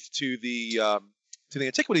teeth to the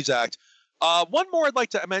Antiquities Act. One more I'd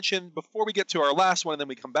like to mention before we get to our last one, and then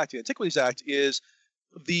we come back to the Antiquities Act, is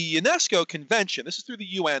the UNESCO Convention. This is through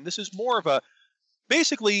the UN. This is more of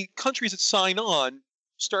basically countries that sign on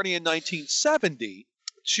starting in 1970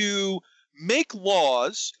 to make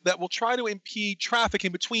laws that will try to impede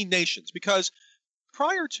trafficking between nations. Because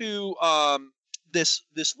prior to this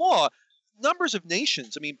law, numbers of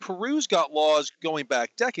nations, Peru's got laws going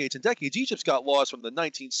back decades and decades. Egypt's got laws from the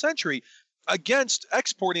 19th century against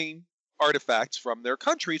exporting artifacts from their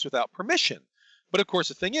countries without permission. But of course,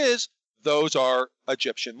 the thing is, those are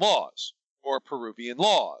Egyptian laws or Peruvian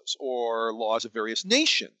laws or laws of various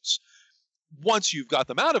nations. Once you've got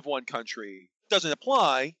them out of one country, it doesn't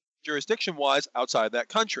apply jurisdiction-wise outside that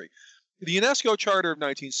country. The UNESCO Charter of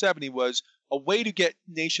 1970 was a way to get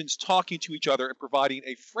nations talking to each other and providing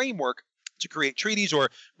a framework to create treaties, or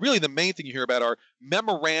really the main thing you hear about are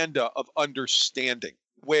memoranda of understanding,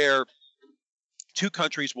 where two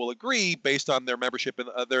countries will agree based on their membership and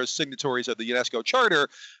their signatories of the UNESCO Charter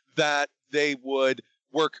that they would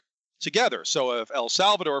work together. So if El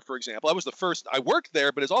Salvador, for example, I worked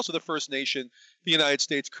there, but it's also the first nation the United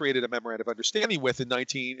States created a memorandum of understanding with in the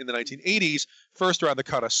 1980s, first around the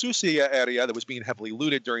Carasucia area that was being heavily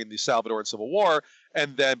looted during the Salvadoran Civil War,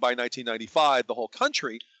 and then by 1995, the whole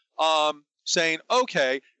country, saying,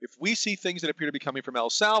 okay, if we see things that appear to be coming from El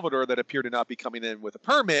Salvador that appear to not be coming in with a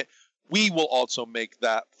permit, we will also make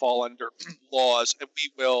that fall under laws, and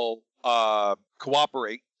we will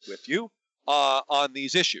cooperate with you on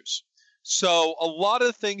these issues. So a lot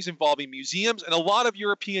of things involving museums, and a lot of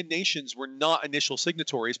European nations were not initial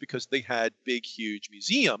signatories because they had big, huge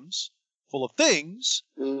museums full of things,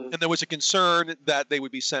 and there was a concern that they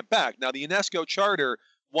would be sent back. Now, the UNESCO Charter,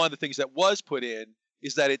 one of the things that was put in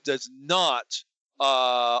is that it does not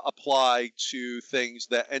apply to things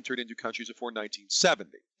that entered into countries before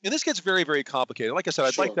 1970. And this gets very, very complicated. Like I said,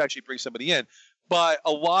 I'd like to actually bring somebody in, but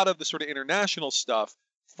a lot of the sort of international stuff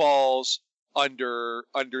falls under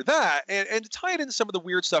that. And to tie it into some of the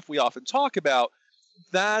weird stuff we often talk about,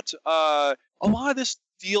 that a lot of this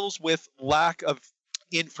deals with lack of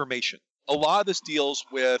information. A lot of this deals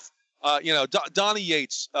with, Donna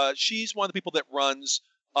Yates, she's one of the people that runs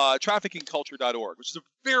traffickingculture.org, which is a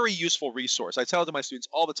very useful resource. I tell it to my students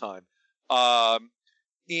all the time.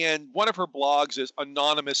 And one of her blogs is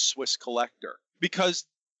Anonymous Swiss Collector, because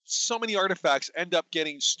so many artifacts end up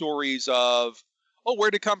getting stories of, oh,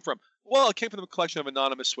 where'd it come from? Well, it came from a collection of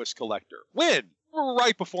Anonymous Swiss Collector. When?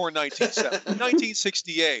 Right before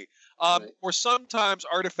 1968. Right. Or sometimes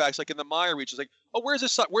artifacts, like in the Maya region, like, oh, where's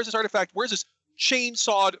this artifact? Where's this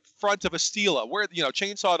chainsawed front of a stela? Where,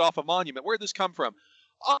 chainsawed off a monument? Where'd this come from?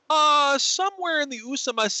 Somewhere in the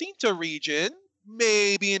Usumacinta region,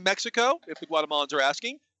 maybe in Mexico, if the Guatemalans are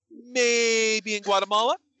asking, maybe in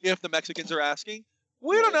Guatemala, if the Mexicans are asking.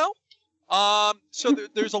 We don't know. So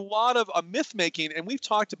there's a lot of myth making, and we've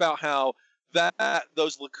talked about how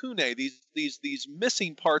those lacunae, these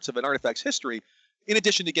missing parts of an artifact's history, in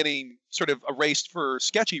addition to getting sort of erased for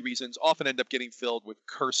sketchy reasons, often end up getting filled with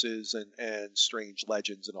curses and strange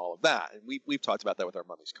legends and all of that. And we've talked about that with our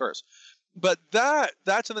Mummy's Curse. But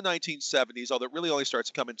that's in the 1970s, although it really only starts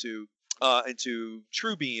to come into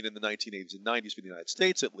true being in the 1980s and 90s for the United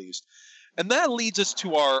States, at least. And that leads us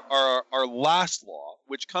to our last law,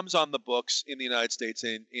 which comes on the books in the United States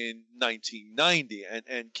in 1990.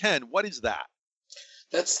 And Ken, what is that?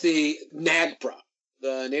 That's the NAGPRA,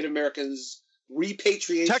 the Native Americans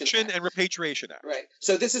Repatriation Protection Act. And Repatriation Act. Right.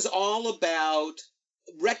 So this is all about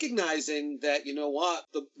recognizing that, you know what,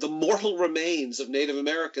 the mortal remains of Native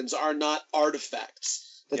Americans are not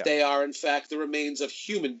artifacts, that they are, in fact, the remains of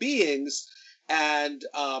human beings. And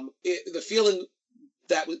the feeling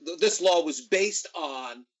that this law was based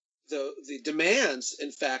on the demands,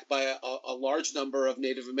 in fact, by a large number of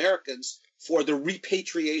Native Americans for the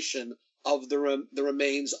repatriation of the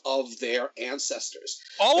remains of their ancestors.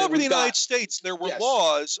 All over the United States, there were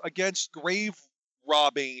laws against grave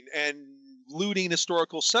robbing and looting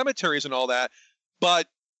historical cemeteries and all that, but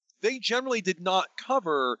they generally did not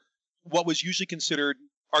cover what was usually considered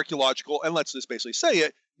archaeological, and let's just basically say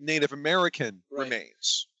it, Native American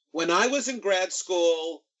remains. When I was in grad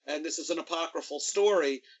school, and this is an apocryphal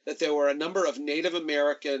story, that there were a number of Native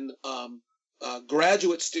American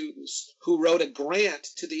graduate students who wrote a grant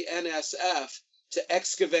to the NSF to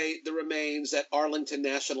excavate the remains at Arlington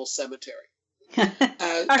National Cemetery.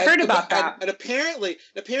 I heard about that. And apparently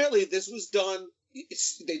this was done.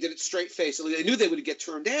 They did it straight-facedly. They knew they would get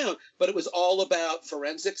turned down, but it was all about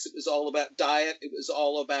forensics. It was all about diet. It was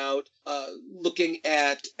all about looking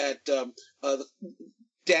at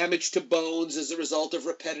damage to bones as a result of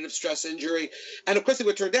repetitive stress injury. And of course, they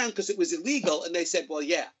were turned down because it was illegal. And they said, well,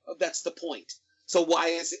 yeah, that's the point. So why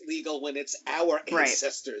is it legal when it's our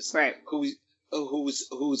ancestors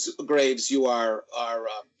whose graves you are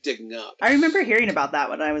digging up? I remember hearing about that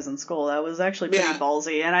when I was in school. That was actually pretty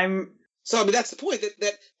ballsy. And So, I mean, that's the point,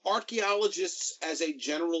 that archaeologists, as a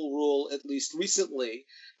general rule, at least recently,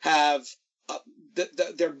 have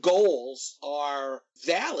their goals are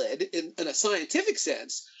valid in a scientific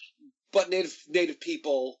sense, but native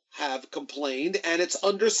people have complained, and it's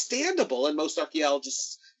understandable. And most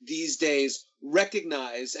archaeologists these days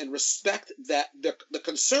recognize and respect that the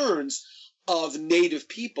concerns of Native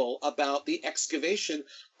people about the excavation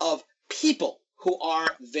of people who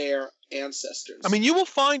are their ancestors. I mean, you will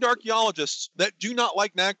find archaeologists that do not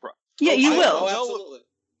like NAGPRA. Yeah, you will. Oh, absolutely.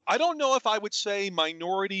 I don't know if I would say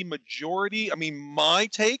minority, majority. I mean, my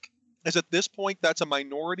take is at this point that's a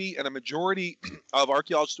minority, and a majority of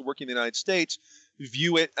archaeologists who work in the United States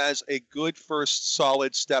view it as a good first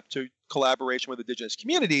solid step to collaboration with indigenous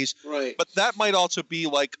communities. Right. But that might also be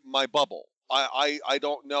like my bubble. I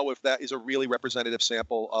don't know if that is a really representative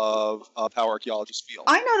sample of how archaeologists feel.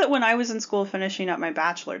 I know that when I was in school finishing up my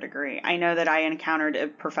bachelor degree, I know that I encountered a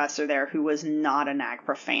professor there who was not a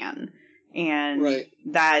NAGPRA fan. And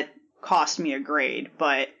that cost me a grade.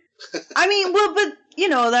 But, I mean,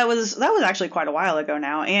 that was actually quite a while ago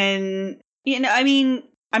now. And, I mean,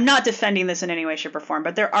 I'm not defending this in any way, shape, or form,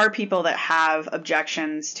 but there are people that have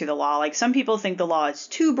objections to the law. Like, some people think the law is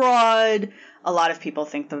too broad. A lot of people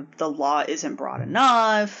think the law isn't broad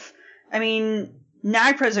enough. I mean,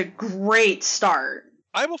 NAGPRA is a great start.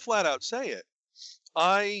 I will flat out say it.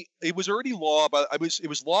 it was already law, but it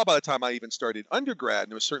was law by the time I even started undergrad,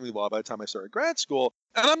 and it was certainly law by the time I started grad school.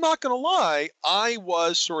 And I'm not going to lie, I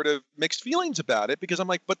was sort of mixed feelings about it because I'm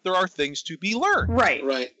like, but there are things to be learned. Right.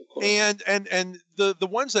 Right. Of course. And the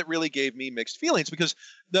ones that really gave me mixed feelings, because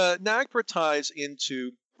the NAGPRA ties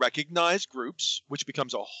into recognized groups, which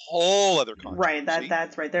becomes a whole other controversy. Right.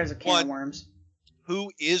 That's right. There's a can of worms.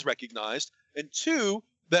 Who is recognized, and two,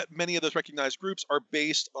 that many of those recognized groups are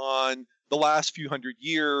based on the last few hundred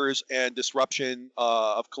years and disruption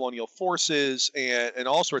of colonial forces and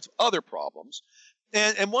all sorts of other problems.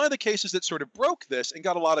 And one of the cases that sort of broke this and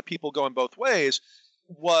got a lot of people going both ways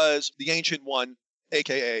was the Ancient One,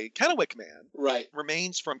 a.k.a. Kennewick Man. Right.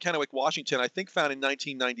 Remains from Kennewick, Washington, I think found in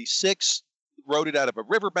 1996, wrote it out of a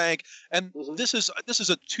riverbank. And this is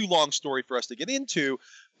a too long story for us to get into,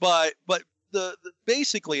 but the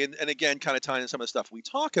basically, and again, kind of tying in some of the stuff we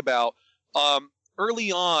talk about,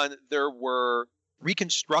 early on, there were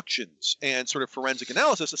reconstructions and sort of forensic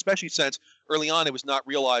analysis, especially since early on it was not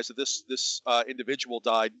realized that this individual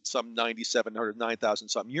died some 9,700, 9,000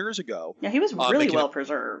 some years ago. Yeah, he was really well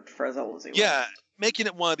preserved for as old as he was. Yeah, making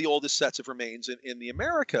it one of the oldest sets of remains in the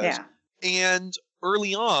Americas. Yeah. And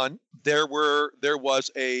early on, there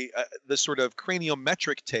was this sort of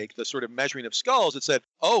craniometric take, the sort of measuring of skulls that said,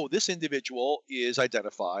 oh, this individual is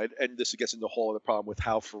identified, and this gets into a whole other problem with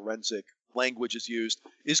how forensic language is used,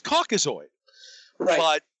 is Caucasoid. Right.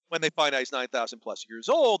 But when they find out he's 9,000 plus years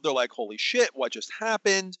old, they're like, holy shit, what just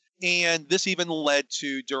happened? And this even led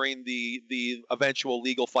to, during the eventual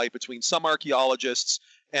legal fight between some archaeologists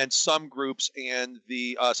and some groups and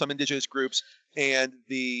the some indigenous groups and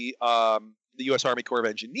the U.S. Army Corps of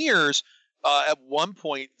Engineers, at one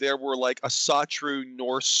point there were like Asatru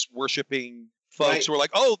Norse worshipping folks who were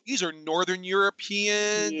like, oh, these are Northern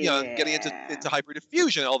European, getting into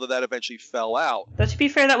hyperdiffusion, although that eventually fell out. But to be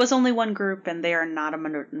fair, that was only one group, and they are not a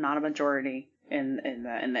majority in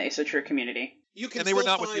the Asatru community. You can and they were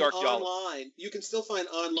not with the archaeologists. Online, you can still find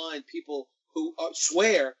online people who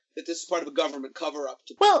swear that this is part of a government cover-up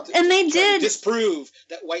to disprove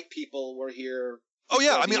that white people were here. Oh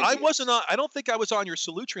yeah, I mean, I don't think I was on your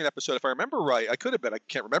Solutrean episode, if I remember right. I could have been. I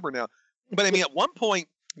can't remember now. But I mean, at one point,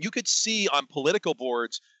 you could see on political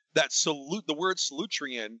boards that the word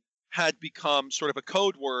Solutrean had become sort of a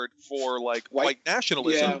code word for like white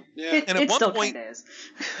nationalism. Yeah. And at it one still point, kind of is.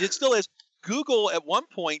 It still is. Google at one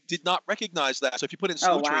point did not recognize that. So if you put in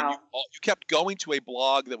Solutrean, you kept going to a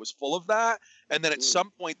blog that was full of that. And then at some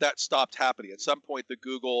point that stopped happening. At some point the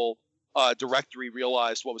Google directory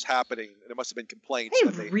realized what was happening, and it must have been complaints. I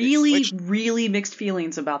have really mixed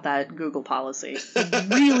feelings about that Google policy.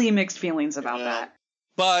 Really mixed feelings about that.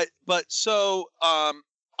 But so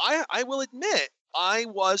I will admit, I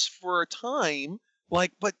was for a time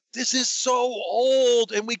like, but this is so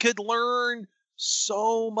old and we could learn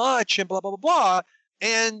so much and blah, blah, blah, blah.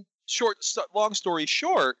 And long story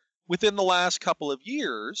short, within the last couple of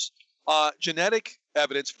years, genetic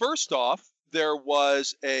evidence, first off, there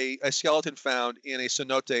was a skeleton found in a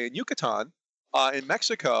cenote in Yucatan in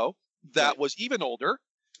Mexico that was even older,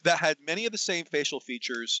 that had many of the same facial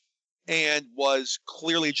features, and was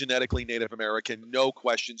clearly genetically Native American, no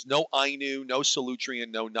questions, no Ainu, no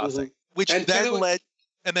Solutrean, no nothing. Which and then Kennewick,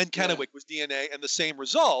 and then Kennewick was DNA, and the same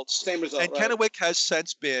results. Same result. And Kennewick has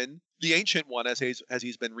since been, the Ancient One, as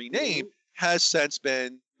he's been renamed, has since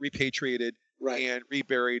been repatriated and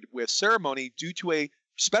reburied with ceremony due to a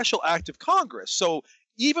special act of Congress. So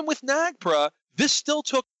even with NAGPRA, this still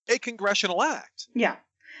took a congressional act. Yeah.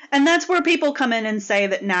 And that's where people come in and say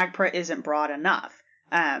that NAGPRA isn't broad enough.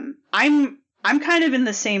 I'm kind of in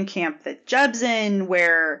the same camp that Jeb's in,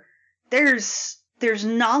 where there's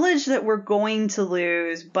knowledge that we're going to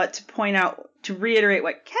lose, but to reiterate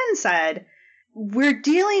what Ken said, we're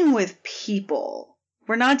dealing with people.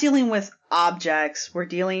 We're not dealing with objects. We're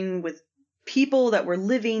dealing with people that were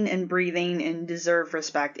living and breathing and deserve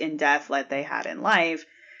respect in death like they had in life.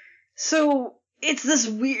 So it's this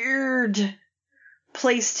weird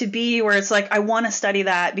place to be where it's like, I want to study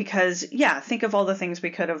that because, think of all the things we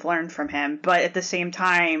could have learned from him. But at the same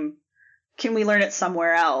time, can we learn it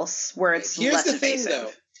somewhere else where it's less invasive? Here's the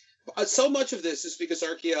thing, though. So much of this is because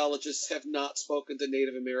archaeologists have not spoken to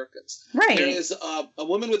Native Americans. Right. There is a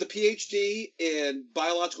woman with a PhD in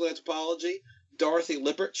biological anthropology, Dorothy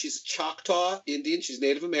Lippert. She's a Choctaw Indian. She's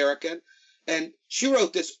Native American. And she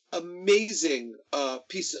wrote this amazing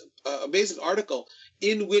amazing article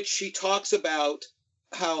in which she talks about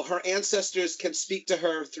how her ancestors can speak to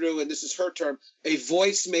her through, and this is her term, a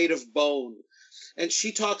voice made of bone. And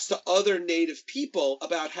she talks to other Native people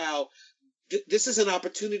about how this is an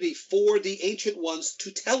opportunity for the Ancient Ones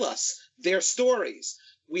to tell us their stories.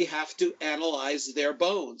 we have to analyze their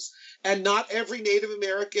bones. And not every Native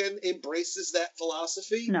American embraces that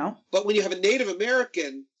philosophy. No. But when you have a Native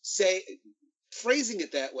American phrasing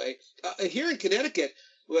it that way, here in Connecticut,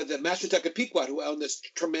 with the Mashantucket Pequot, who owned this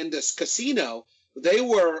tremendous casino, they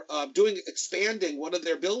were expanding one of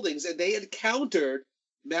their buildings, and they encountered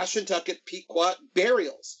Mashantucket Pequot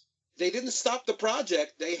burials. They didn't stop the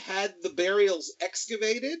project. They had the burials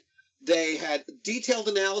excavated. They had detailed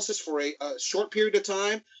analysis for a short period of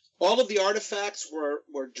time. All of the artifacts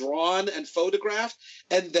were drawn and photographed,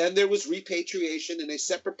 and then there was repatriation in a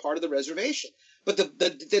separate part of the reservation. But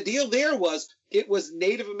the deal there was it was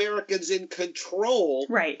Native Americans in control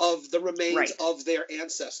of the remains of their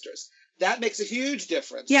ancestors. That makes a huge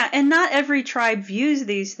difference. Yeah, and not every tribe views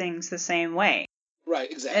these things the same way.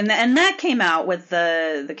 Right, exactly. And that came out with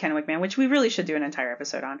the Kennewick Man, which we really should do an entire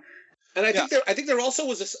episode on. And I think there also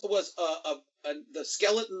was the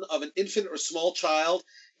skeleton of an infant or small child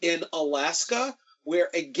in Alaska, where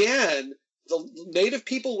again the Native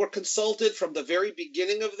people were consulted from the very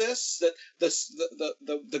beginning of this, that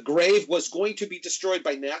the grave was going to be destroyed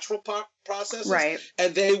by natural processes, right?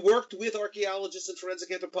 And they worked with archaeologists and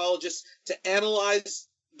forensic anthropologists to analyze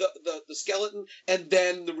the skeleton, and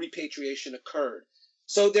then the repatriation occurred.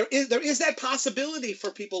 So there is that possibility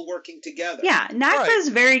for people working together. Yeah, NAGPRA is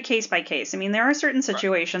very case by case. I mean, there are certain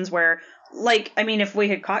situations where, like, I mean, if we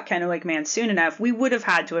had caught Kennewick Man soon enough, we would have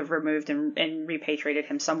had to have removed and repatriated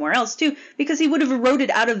him somewhere else too, because he would have eroded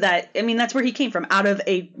out of that. I mean, that's where he came from, out of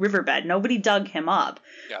a riverbed. Nobody dug him up.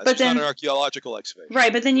 Yeah, but then not an archaeological excavation.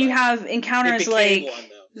 Right, but then you have encounters like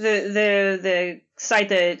the site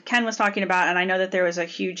that Ken was talking about, and I know that there was a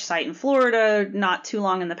huge site in Florida not too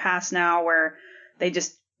long in the past now where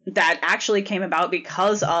that actually came about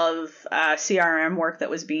because of CRM work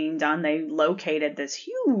that was being done. They located this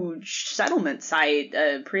huge settlement site,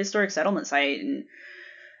 a prehistoric settlement site, and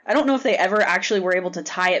I don't know if they ever actually were able to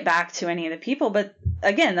tie it back to any of the people, but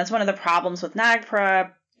again, that's one of the problems with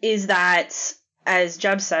NAGPRA, is that, as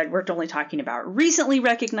Jeb said, we're only talking about recently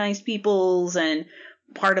recognized peoples, and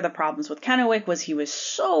part of the problems with Kennewick was he was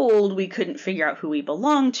so old we couldn't figure out who he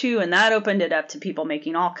belonged to, and that opened it up to people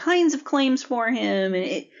making all kinds of claims for him.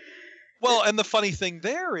 And and the funny thing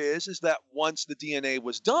there is that once the DNA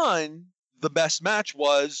was done, the best match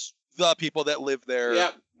was the people that live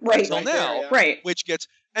there until now. Right. Which gets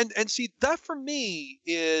and see, that for me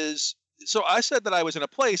is, so I said that I was in a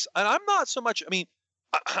place, and I'm not so much, I mean,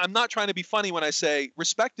 I'm not trying to be funny when I say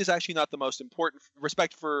respect is actually not the most important.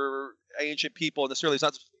 Respect for ancient people necessarily is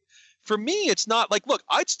not. For me, it's not like, look,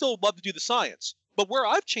 I'd still love to do the science, but where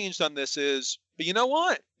I've changed on this is, but you know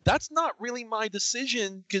what? That's not really my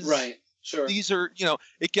decision, because these are,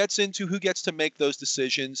 it gets into who gets to make those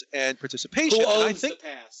decisions and participation. Who owns and I think, the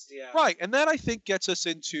past? Yeah. Right, and that I think gets us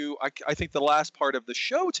into, I think, the last part of the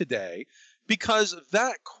show today, because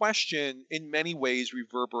that question in many ways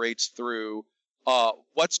reverberates through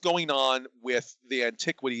what's going on with the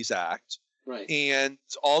Antiquities Act, right, and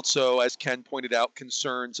also, as Ken pointed out,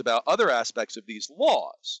 concerns about other aspects of these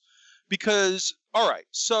laws. Because, all right,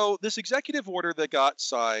 so this executive order that got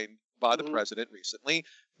signed by the president recently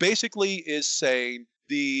basically is saying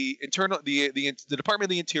the Department of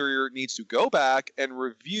the Interior needs to go back and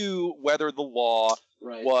review whether the law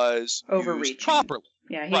was used properly.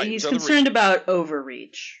 Yeah, he's concerned about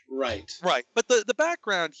overreach. Right. Right. But the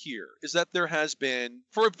background here is that there has been,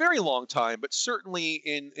 for a very long time, but certainly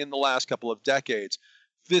in the last couple of decades,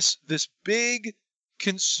 this big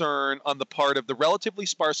concern on the part of the relatively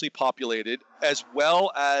sparsely populated, as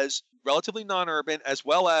well as relatively non-urban, as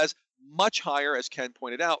well as much higher, as Ken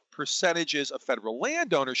pointed out, percentages of federal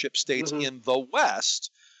land ownership states in the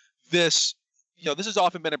West. This has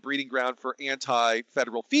often been a breeding ground for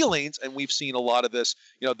anti-federal feelings, and we've seen a lot of this.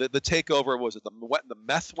 The takeover, was it the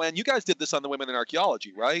Methuen? You guys did this on the Women in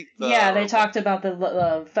Archaeology, right? They talked about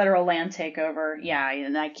the federal land takeover. Yeah,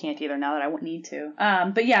 and I can't either now that I wouldn't need to.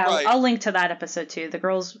 But yeah, I'll link to that episode too.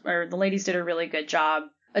 The ladies did a really good job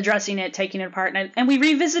addressing it, taking it apart, and we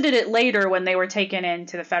revisited it later when they were taken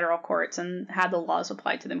into the federal courts and had the laws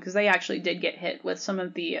applied to them, because they actually did get hit with some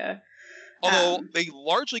of the. Although they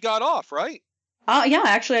largely got off, right? Yeah,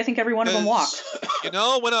 actually, I think every one of them walked. When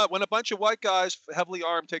a bunch of white guys, heavily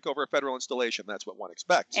armed, take over a federal installation, that's what one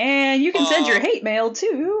expects. And you can send your hate mail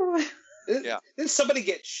too. Yeah. Did somebody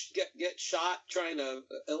get shot trying to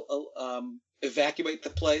evacuate the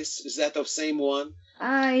place? Is that the same one?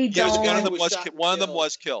 I don't. Yeah, one of them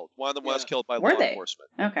was killed. One of them was killed by law enforcement.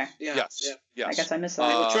 Okay. Yes. I guess I missed that.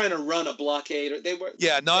 They were trying to run a blockade. They were.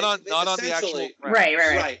 Yeah, not on the actual.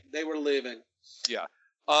 Right. They were leaving. Yeah.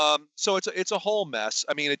 So it's a whole mess.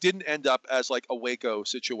 I mean, it didn't end up as like a Waco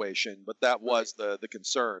situation, but that was the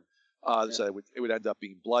concern. So it would end up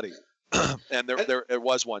being bloody, and there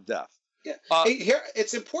was one death. Yeah. Here,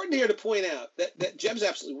 it's important here to point out that Jeb's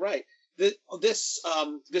absolutely right. This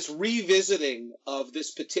revisiting of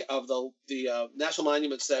the national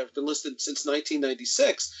monuments that have been listed since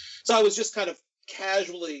 1996. So I was just kind of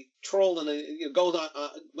casually trolling and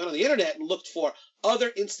went on the internet and looked for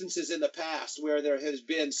other instances in the past where there has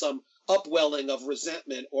been some upwelling of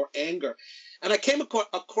resentment or anger, and I came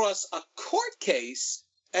across a court case.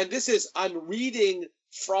 And this is, I'm reading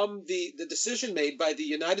from the decision made by the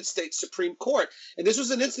United States Supreme Court. And this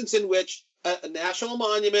was an instance in which a national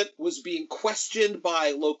monument was being questioned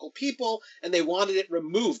by local people and they wanted it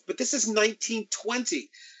removed. But this is 1920.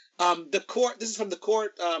 This is from the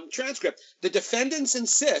court transcript. The defendants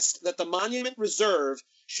insist that the monument reserve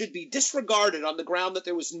should be disregarded on the ground that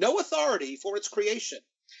there was no authority for its creation.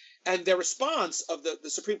 And their response of the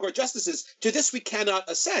Supreme Court justices, to this we cannot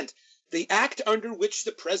assent. The act under which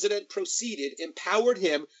the president proceeded empowered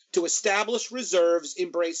him to establish reserves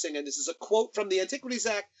embracing, and this is a quote from the Antiquities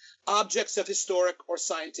Act, objects of historic or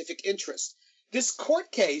scientific interest. This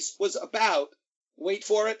court case was about, wait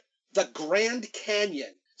for it, the Grand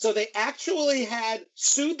Canyon. So they actually had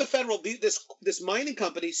sued the this mining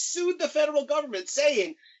company sued the federal government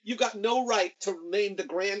saying, you've got no right to name the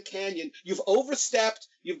Grand Canyon. You've overstepped.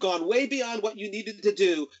 You've gone way beyond what you needed to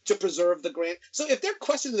do to preserve the Grand. So if they're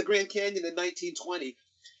questioning the Grand Canyon in 1920,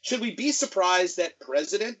 should we be surprised that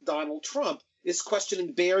President Donald Trump is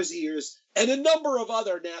questioning Bears Ears and a number of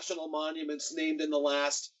other national monuments named in the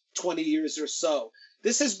last 20 years or so?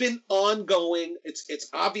 This has been ongoing. It's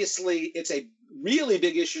obviously a really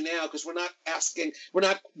big issue now because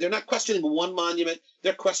they're not questioning one monument.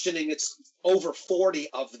 They're questioning it's over 40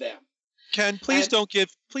 of them. Ken, please don't give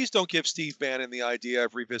Steve Bannon the idea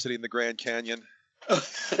of revisiting the Grand Canyon. I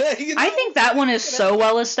think that one is so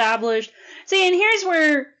well established. See, and here's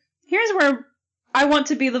where I want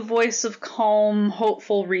to be the voice of calm,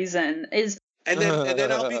 hopeful reason. And then I'm going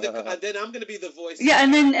to be the voice. Yeah,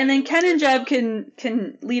 and then Ken and Jeb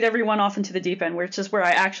can lead everyone off into the deep end, which is where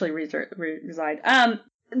I actually reside.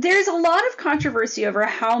 There's a lot of controversy over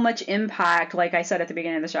how much impact, like I said at the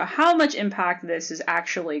beginning of the show, how much impact this is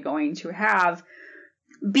actually going to have,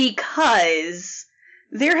 because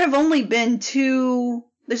there's only been two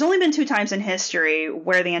times in history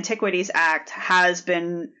where the Antiquities Act has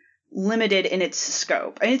been limited in its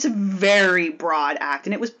scope. And it's a very broad act,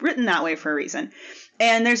 and it was written that way for a reason.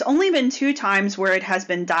 And there's only been 2 times where it has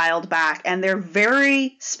been dialed back, and they're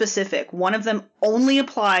very specific. One of them only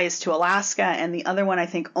applies to Alaska, and the other one I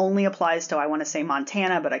think only applies to, I want to say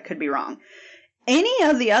Montana, but I could be wrong. Any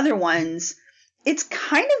of the other ones, it's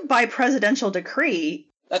kind of by presidential decree.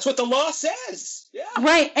 That's what the law says. Yeah.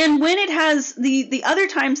 Right. And when it has the other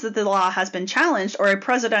times that the law has been challenged, or a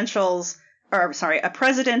president's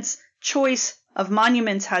choice of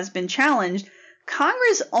monuments has been challenged,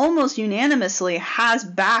 Congress almost unanimously has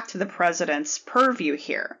backed the president's purview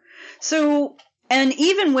here. So, and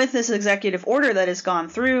even with this executive order that has gone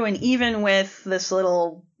through, and even with this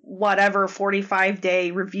little 45-day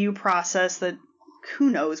review process that who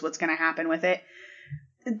knows what's going to happen with it,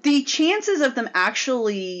 the chances of them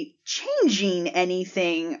actually changing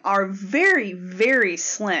anything are very, very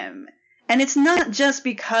slim. And it's not just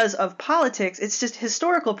because of politics, it's just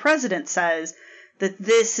historical precedent says that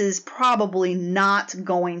this is probably not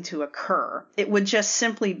going to occur. It would just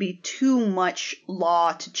simply be too much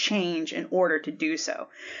law to change in order to do so.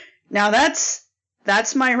 Now that's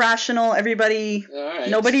my rational, everybody, right.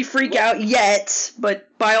 Nobody freak out yet, but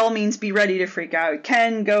by all means be ready to freak out.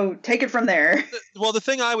 Ken, go take it from there. Well, the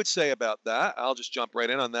thing I would say about that, I'll just jump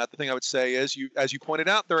right in on that. The thing I would say is, as you pointed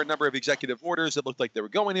out, there are a number of executive orders that looked like they were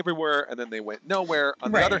going everywhere, and then they went nowhere.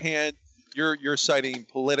 On the other hand, you're citing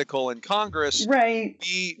political in Congress. Right.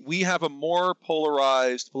 We have a more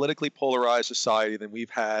politically polarized society than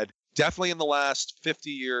we've had definitely in the last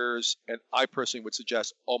 50 years, and I personally would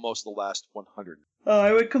suggest almost the last 100. Oh,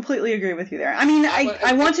 I would completely agree with you there. I mean,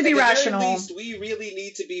 I want to be rational. At the very least, we really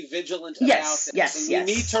need to be vigilant about this. Yes. We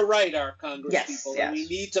need to write our Congress people, yes. And we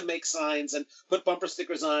need to make signs and put bumper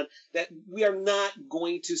stickers on that we are not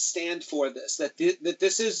going to stand for this. That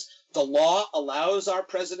this is the law allows our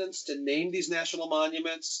presidents to name these national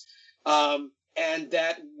monuments, and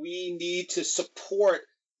that we need to support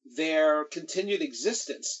their continued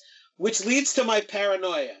existence. Which leads to my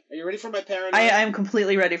paranoia. Are you ready for my paranoia? I am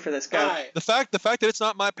completely ready for this, go. Right. The fact that it's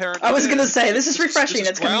not my paranoia. I was going to say, this is refreshing.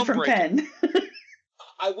 It's coming from Ken.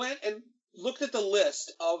 I went and looked at the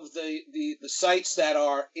list of the sites that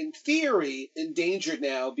are, in theory, endangered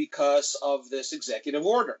now because of this executive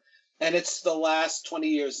order. And it's the last 20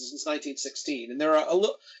 years, since 1916. And there are,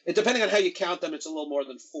 depending on how you count them, it's a little more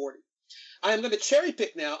than 40. I'm going to cherry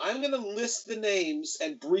pick now. I'm going to list the names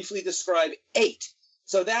and briefly describe 8.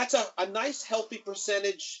 So that's a nice, healthy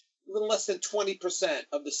percentage, a little less than 20%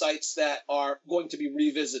 of the sites that are going to be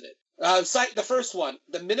revisited. The first one,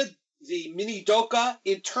 the Minidoka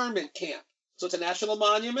Internment Camp. So it's a national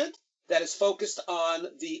monument that is focused on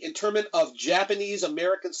the internment of Japanese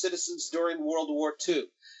American citizens during World War II.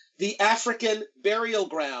 The African Burial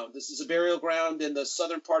Ground. This is a burial ground in the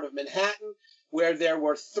southern part of Manhattan where there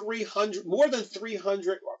were more than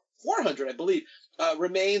 300 or 400, I believe,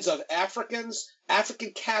 remains of African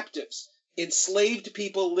captives, enslaved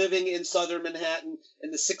people living in southern Manhattan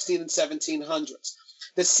in the 16 and 1700s.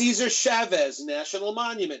 The Cesar Chavez National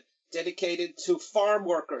Monument, dedicated to farm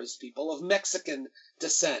workers, people of Mexican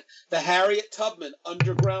descent. The Harriet Tubman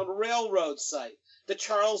Underground Railroad site. The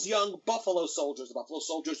Charles Young Buffalo Soldiers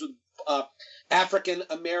with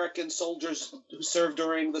African-American soldiers who served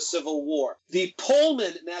during the Civil War. The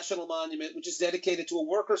Pullman National Monument, which is dedicated to a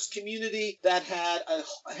workers' community that had a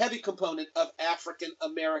heavy component of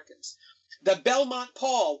African-Americans. The Belmont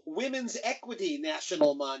Paul Women's Equity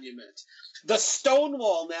National Monument. The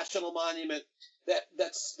Stonewall National Monument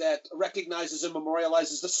that recognizes and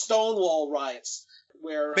memorializes the Stonewall riots,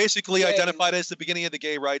 where basically identified as the beginning of the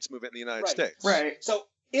gay rights movement in the United States. Right. So,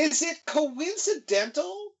 is it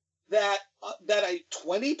coincidental that a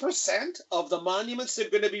 20% of the monuments that are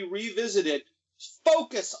going to be revisited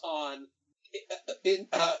focus on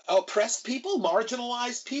oppressed people,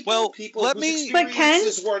 marginalized people, Well, people let whose me-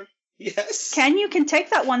 experiences weren't? Yes. Ken, you can take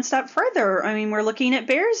that one step further. I mean, we're looking at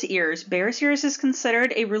Bears Ears. Bears Ears is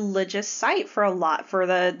considered a religious site for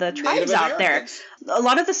the tribes Native out there. Americans. A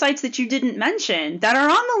lot of the sites that you didn't mention that are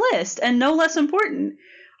on the list, and no less important,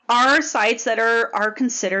 are sites that are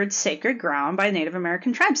considered sacred ground by Native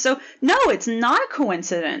American tribes. So, no, it's not a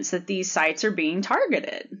coincidence that these sites are being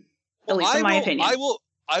targeted, at least in my opinion.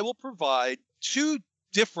 I will provide 2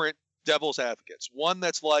 different devil's advocates. One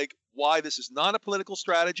that's like why this is not a political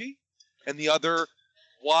strategy, and the other,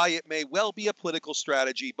 why it may well be a political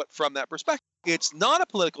strategy, but from that perspective. It's not a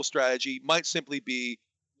political strategy might simply be,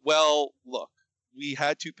 well, look, we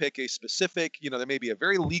had to pick a specific, there may be a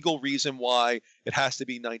very legal reason why it has to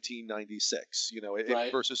be 1996,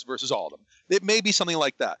 Right. versus all of them. It may be something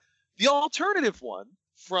like that. The alternative one,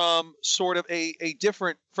 from sort of a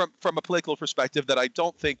different, from a political perspective that I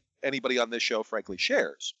don't think anybody on this show, frankly,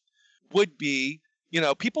 shares, would be,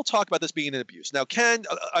 people talk about this being an abuse. Now, Ken,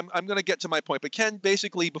 I'm going to get to my point, but Ken,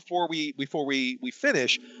 basically, before we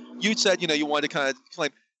finish, you said, you wanted to kind of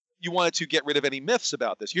claim, you wanted to get rid of any myths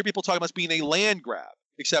about this. You hear people talking about this being a land grab,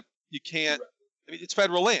 except you can't, I mean, it's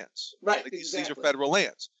federal lands. Right, Like, exactly. These are federal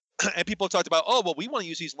lands. And people have talked about, we want to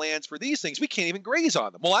use these lands for these things. We can't even graze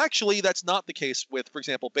on them. Well, actually, that's not the case with, for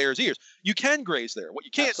example, Bears Ears. You can graze there. What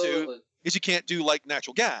you can't Absolutely. do is you can't do like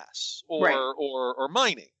natural gas or Right. or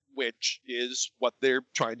mining, which is what they're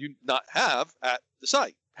trying to not have at the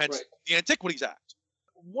site. Hence Right. the Antiquities Act.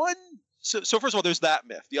 So first of all, there's that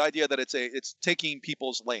myth, the idea that it's taking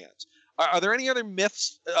people's lands. Are there any other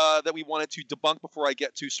myths that we wanted to debunk before I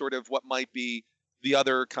get to sort of what might be the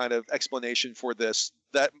other kind of explanation for this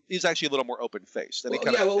that is actually a little more open-faced?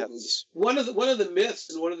 One of the myths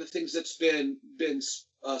and one of the things that's been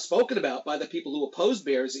spoken about by the people who oppose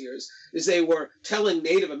Bears Ears is they were telling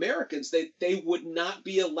Native Americans that they would not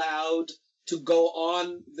be allowed to go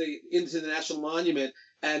into the National Monument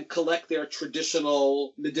and collect their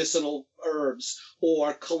traditional medicinal herbs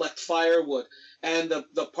or collect firewood. And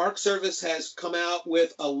the Park Service has come out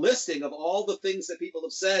with a listing of all the things that people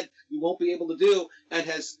have said you won't be able to do, and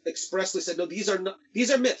has expressly said, no, these are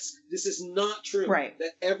myths. This is not true. Right.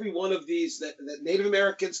 That every one of these, that Native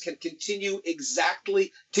Americans can continue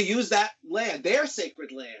exactly to use that land, their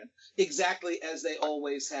sacred land, exactly as they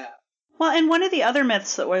always have. Well, and one of the other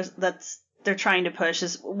myths that's they're trying to push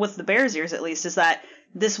is, with the Bears Ears at least, is that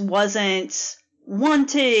this wasn't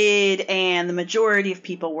wanted and the majority of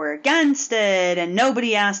people were against it and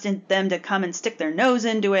nobody asked them to come and stick their nose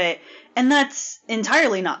into it. And that's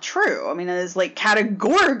entirely not true. I mean, it is like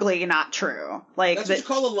categorically not true. Like That's what you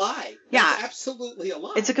call a lie. Yeah. That's absolutely a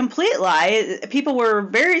lie. It's a complete lie. People were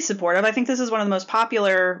very supportive. I think this is one of the most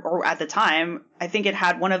popular, or at the time, I think it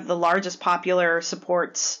had one of the largest popular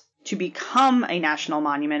supports to become a national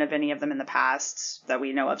monument of any of them in the past that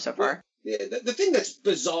we know of so far. the thing that's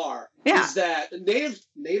bizarre is that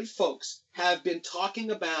native folks have been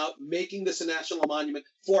talking about making this a national monument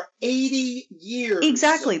for 80 years.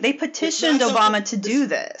 Exactly. They petitioned Obama to do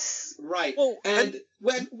this. Right. Well, and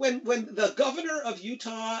when the governor of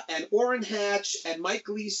Utah and Orrin Hatch and Mike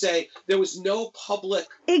Lee say there was no public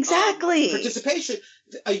participation,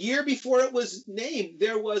 a year before it was named,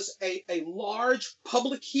 there was a large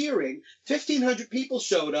public hearing. 1,500 people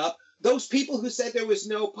showed up. Those people who said there was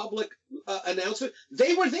no public announcement,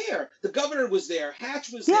 they were there. The governor was there.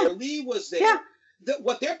 Hatch was there. Lee was there. Yeah.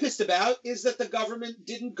 What they're pissed about is that the government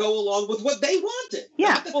didn't go along with what they wanted.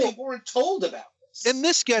 Yeah. Not that they weren't told about this. And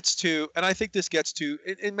this gets to, and I think this gets to,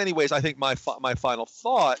 in many ways, I think my final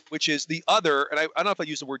thought, which is the other, and I don't know if I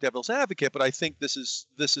use the word devil's advocate, but I think this is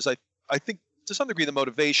I think to some degree the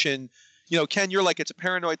motivation. Ken, you're like, it's a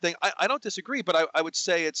paranoid thing. I don't disagree, but I would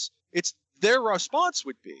say it's their response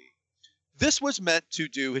would be, this was meant to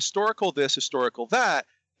do historical this, historical that,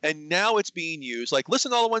 and now it's being used. Like, listen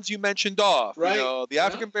to all the ones you mentioned off. Right. The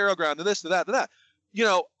African burial ground, and this, and that, and that.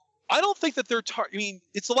 I don't think that they're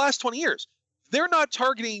it's the last 20 years. They're not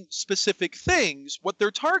targeting specific things. What they're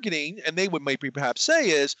targeting, and they would maybe perhaps say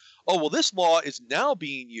is, oh, well, this law is now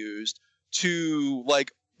being used to,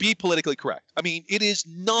 be politically correct. I mean, it is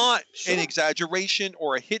not an exaggeration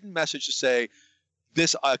or a hidden message to say,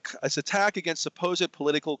 this attack against supposed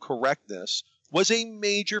political correctness was a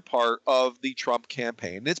major part of the Trump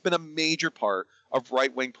campaign. And it's been a major part of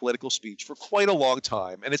right-wing political speech for quite a long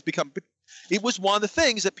time. And it was one of the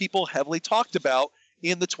things that people heavily talked about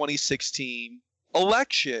in the 2016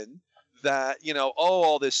 election, that,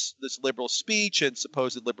 all this liberal speech and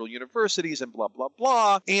supposed liberal universities and blah, blah,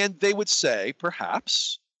 blah. And they would say,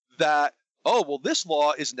 perhaps, that, oh, well, this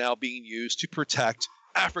law is now being used to protect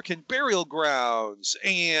African burial grounds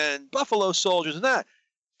and Buffalo Soldiers and that,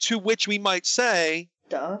 to which we might say,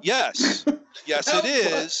 duh. Yes, it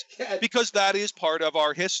is, because that is part of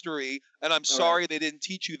our history. And I'm sorry they didn't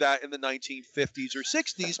teach you that in the 1950s or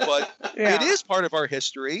 60s, but it is part of our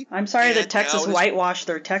history. I'm sorry that Texas whitewashed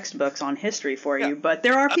their textbooks on history for you, but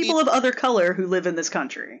there are people of other color who live in this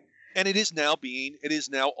country. And it is now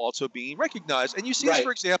also being recognized. And you see this,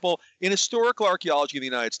 for example, in historical archaeology in the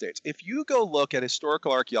United States. If you go look at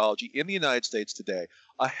historical archaeology in the United States today,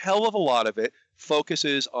 a hell of a lot of it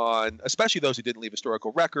focuses on, especially those who didn't leave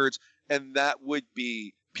historical records, and that would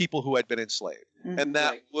be people who had been enslaved. Mm-hmm. And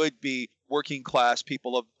that would be working class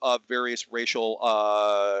people of various racial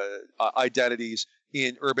identities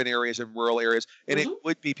in urban areas and rural areas. And it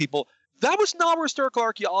would be people. That was not where historical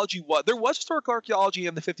archaeology was. There was historical archaeology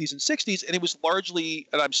in the 50s and 60s, and it was largely,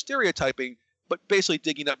 and I'm stereotyping, but basically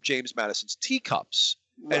digging up James Madison's teacups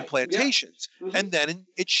and plantations. Yeah. Mm-hmm. And then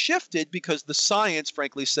it shifted because the science,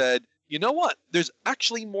 frankly, said, you know what? There's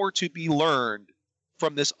actually more to be learned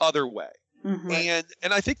from this other way. Mm-hmm.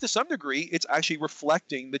 And I think to some degree, it's actually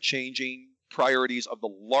reflecting the changing priorities of the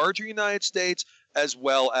larger United States, as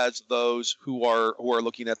well as those who are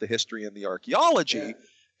looking at the history and the archaeology. Yeah.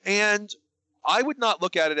 And I would not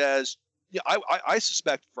look at it as, I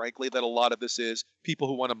suspect, frankly, that a lot of this is people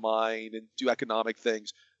who want to mine and do economic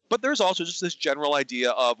things. But there's also just this general idea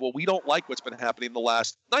of, well, we don't like what's been happening the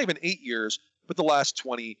last, not even 8 years, but the last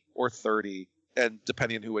 20 or 30. And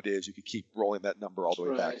depending on who it is, you could keep rolling that number all the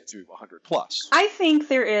way back to 100 plus. I think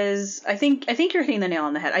there is, I think you're hitting the nail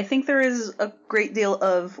on the head. I think there is a great deal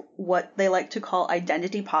of what they like to call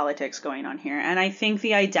identity politics going on here. And I think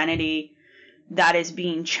the identity that is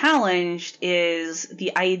being challenged is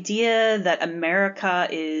the idea that America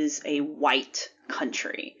is a white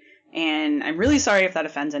country. And I'm really sorry if that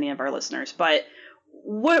offends any of our listeners, but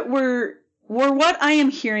what I am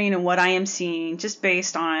hearing and what I am seeing, just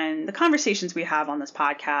based on the conversations we have on this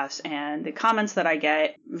podcast and the comments that I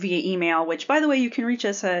get via email, which, by the way, you can reach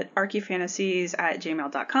us at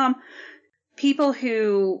archifantasies@gmail.com, people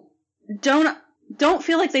who don't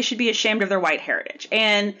feel like they should be ashamed of their white heritage.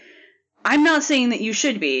 And I'm not saying that you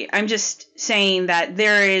should be. I'm just saying that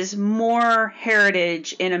there is more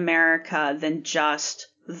heritage in America than just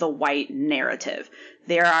the white narrative.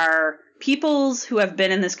 There are peoples who have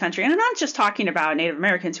been in this country, and I'm not just talking about Native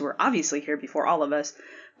Americans who were obviously here before all of us,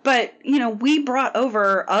 but, we brought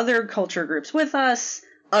over other culture groups with us.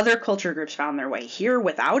 Other culture groups found their way here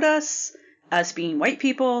without us being white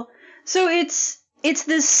people. So it's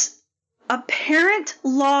this apparent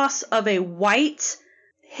loss of a white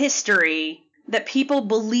history that people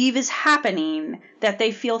believe is happening, that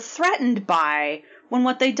they feel threatened by, when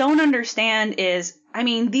what they don't understand is,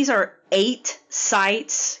 these are 8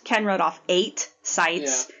 sites. Ken wrote off 8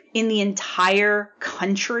 sites in the entire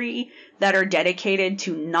country that are dedicated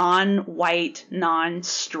to non-white,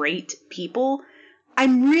 non-straight people.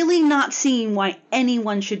 I'm really not seeing why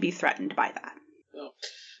anyone should be threatened by that. No.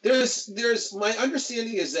 There's my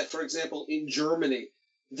understanding is that, for example, in Germany,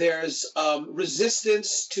 there's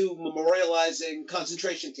resistance to memorializing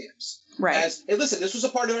concentration camps. Right. And listen, this was a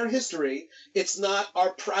part of our history. It's not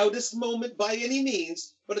our proudest moment by any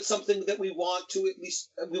means, but it's something that we want to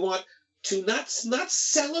not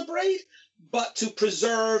celebrate, but to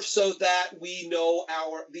preserve so that we know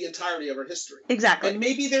the entirety of our history. Exactly. And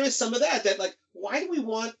maybe there is some of that like, why do we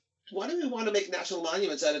want to make national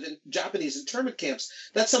monuments out of Japanese internment camps?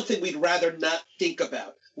 That's something we'd rather not think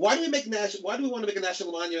about. Why do we want to make a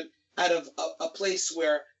national monument out of a place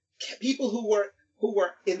where people who were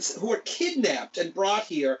kidnapped and brought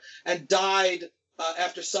here and died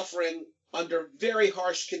after suffering under very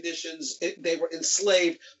harsh conditions, they were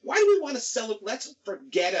enslaved? Why do we want to celebrate? Let's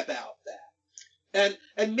forget about that.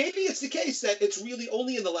 And maybe it's the case that it's really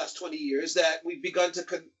only in the last 20 years that we've begun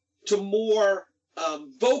to more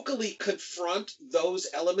vocally confront those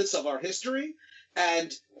elements of our history,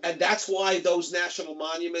 and that's why those national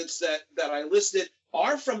monuments that I listed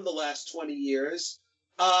are from the last 20 years.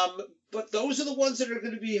 But those are the ones that are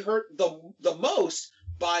going to be hurt the most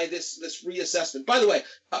by this reassessment. By the way,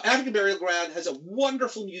 African Burial Ground has a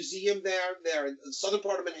wonderful museum there in the southern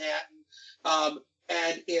part of Manhattan.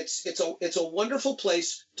 And it's a wonderful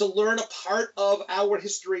place to learn a part of our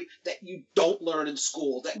history that you don't learn in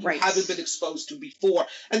school, that you haven't been exposed to before.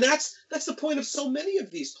 And that's the point of so many of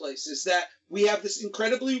these places, that we have this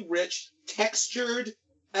incredibly rich, textured,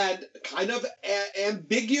 and kind of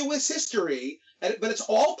ambiguous history, but it's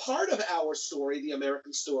all part of our story, the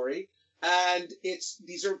American story. And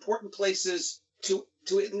these are important places to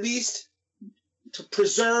at least to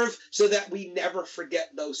preserve so that we never forget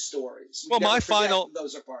those stories. Those are part of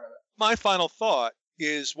it. My final thought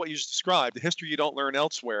is what you just described, the history you don't learn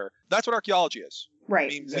elsewhere. That's what archaeology is.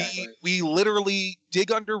 Right. I mean, exactly. we literally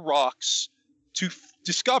dig under rocks to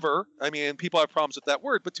discover, people have problems with that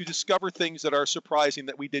word, but to discover things that are surprising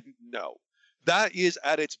that we didn't know. That is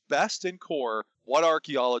at its best and core what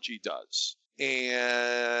archaeology does.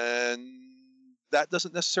 And that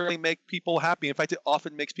doesn't necessarily make people happy. In fact, it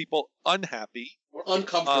often makes people unhappy. Or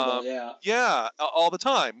uncomfortable, Yeah, all the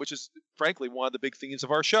time, which is, frankly, one of the big themes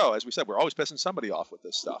of our show. As we said, we're always pissing somebody off with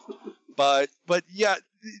this stuff. but yeah,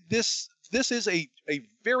 this is a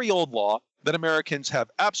very old law that Americans have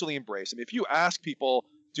absolutely embraced. If you ask people,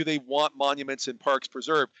 do they want monuments and parks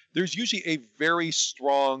preserved, there's usually a very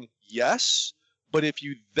strong yes. But if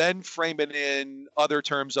you then frame it in other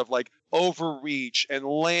terms of like overreach and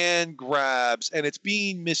land grabs, and it's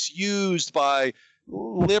being misused by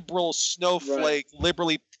liberal snowflake,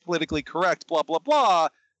 liberally politically correct, blah, blah, blah,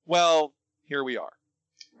 well, here we are.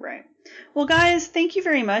 Right. Well, guys, thank you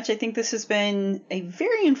very much. I think this has been a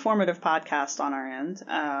very informative podcast on our end.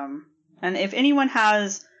 And if anyone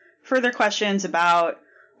has further questions about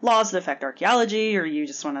laws that affect archaeology, or you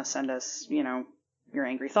just want to send us, your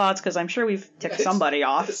angry thoughts, because I'm sure we've ticked somebody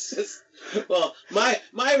off. Well, my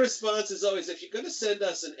response is always, if you're going to send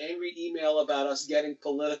us an angry email about us getting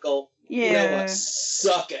political, you know what,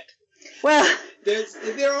 suck it. Well,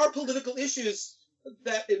 there are political issues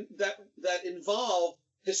that involve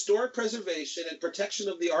historic preservation and protection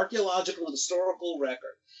of the archaeological and historical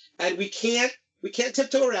record, and we can't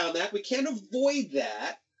tiptoe around that. We can't avoid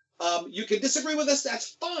that. You can disagree with us,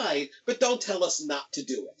 that's fine, but don't tell us not to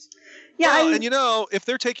do it. Yeah, and if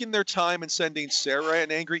they're taking their time and sending Sarah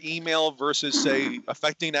an angry email versus, say,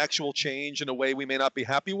 affecting actual change in a way we may not be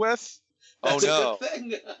happy with, that's a good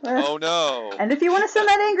thing. Oh no. And if you want to send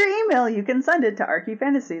that angry email, you can send it to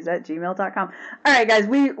archyfantasies@gmail.com. All right, guys,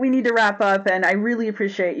 we need to wrap up, and I really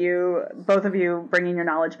appreciate both of you, bringing your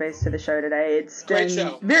knowledge base to the show today. It's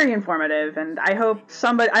been very informative, and I hope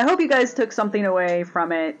you guys took something away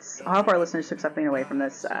from it. I hope our listeners took something away from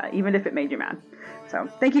this, even if it made you mad. So,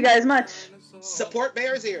 thank you guys much. Support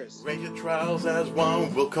Bears Ears. Raise your trials as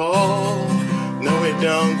one will call. No, we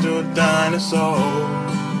don't do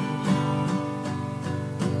dinosaurs.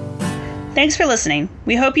 Thanks for listening.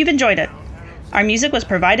 We hope you've enjoyed it. Our music was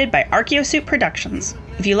provided by Archaeosuit Productions.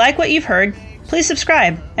 If you like what you've heard, please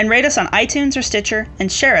subscribe and rate us on iTunes or Stitcher, and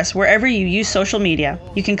share us wherever you use social media.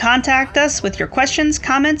 You can contact us with your questions,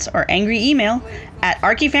 comments, or angry email at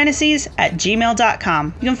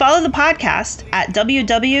archyfantasies@gmail.com. You can follow the podcast at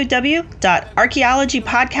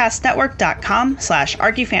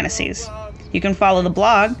www.archaeologypodcastnetwork.com/archyfantasies. You can follow the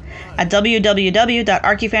blog at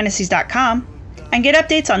www.archyfantasies.com and get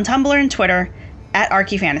updates on Tumblr and Twitter at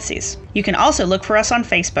archyfantasies. You can also look for us on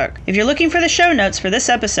Facebook. If you're looking for the show notes for this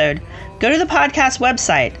episode, go to the podcast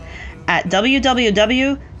website at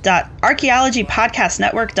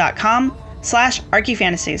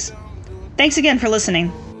www.archaeologypodcastnetwork.com/archyfantasies. Thanks again for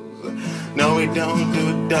listening. No, we don't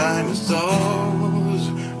do dinosaurs.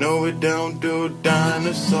 No, we don't do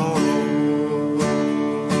dinosaurs.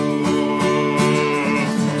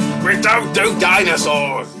 We don't do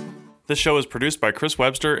dinosaurs. This show is produced by Chris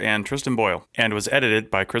Webster and Tristan Boyle, and was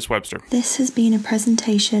edited by Chris Webster. This has been a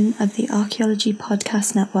presentation of the Archaeology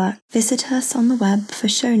Podcast Network. Visit us on the web for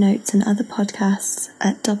show notes and other podcasts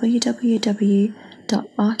at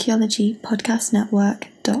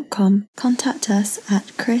www.archaeologypodcastnetwork.com. Contact us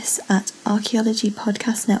at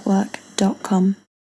chris@archaeologypodcastnetwork.com.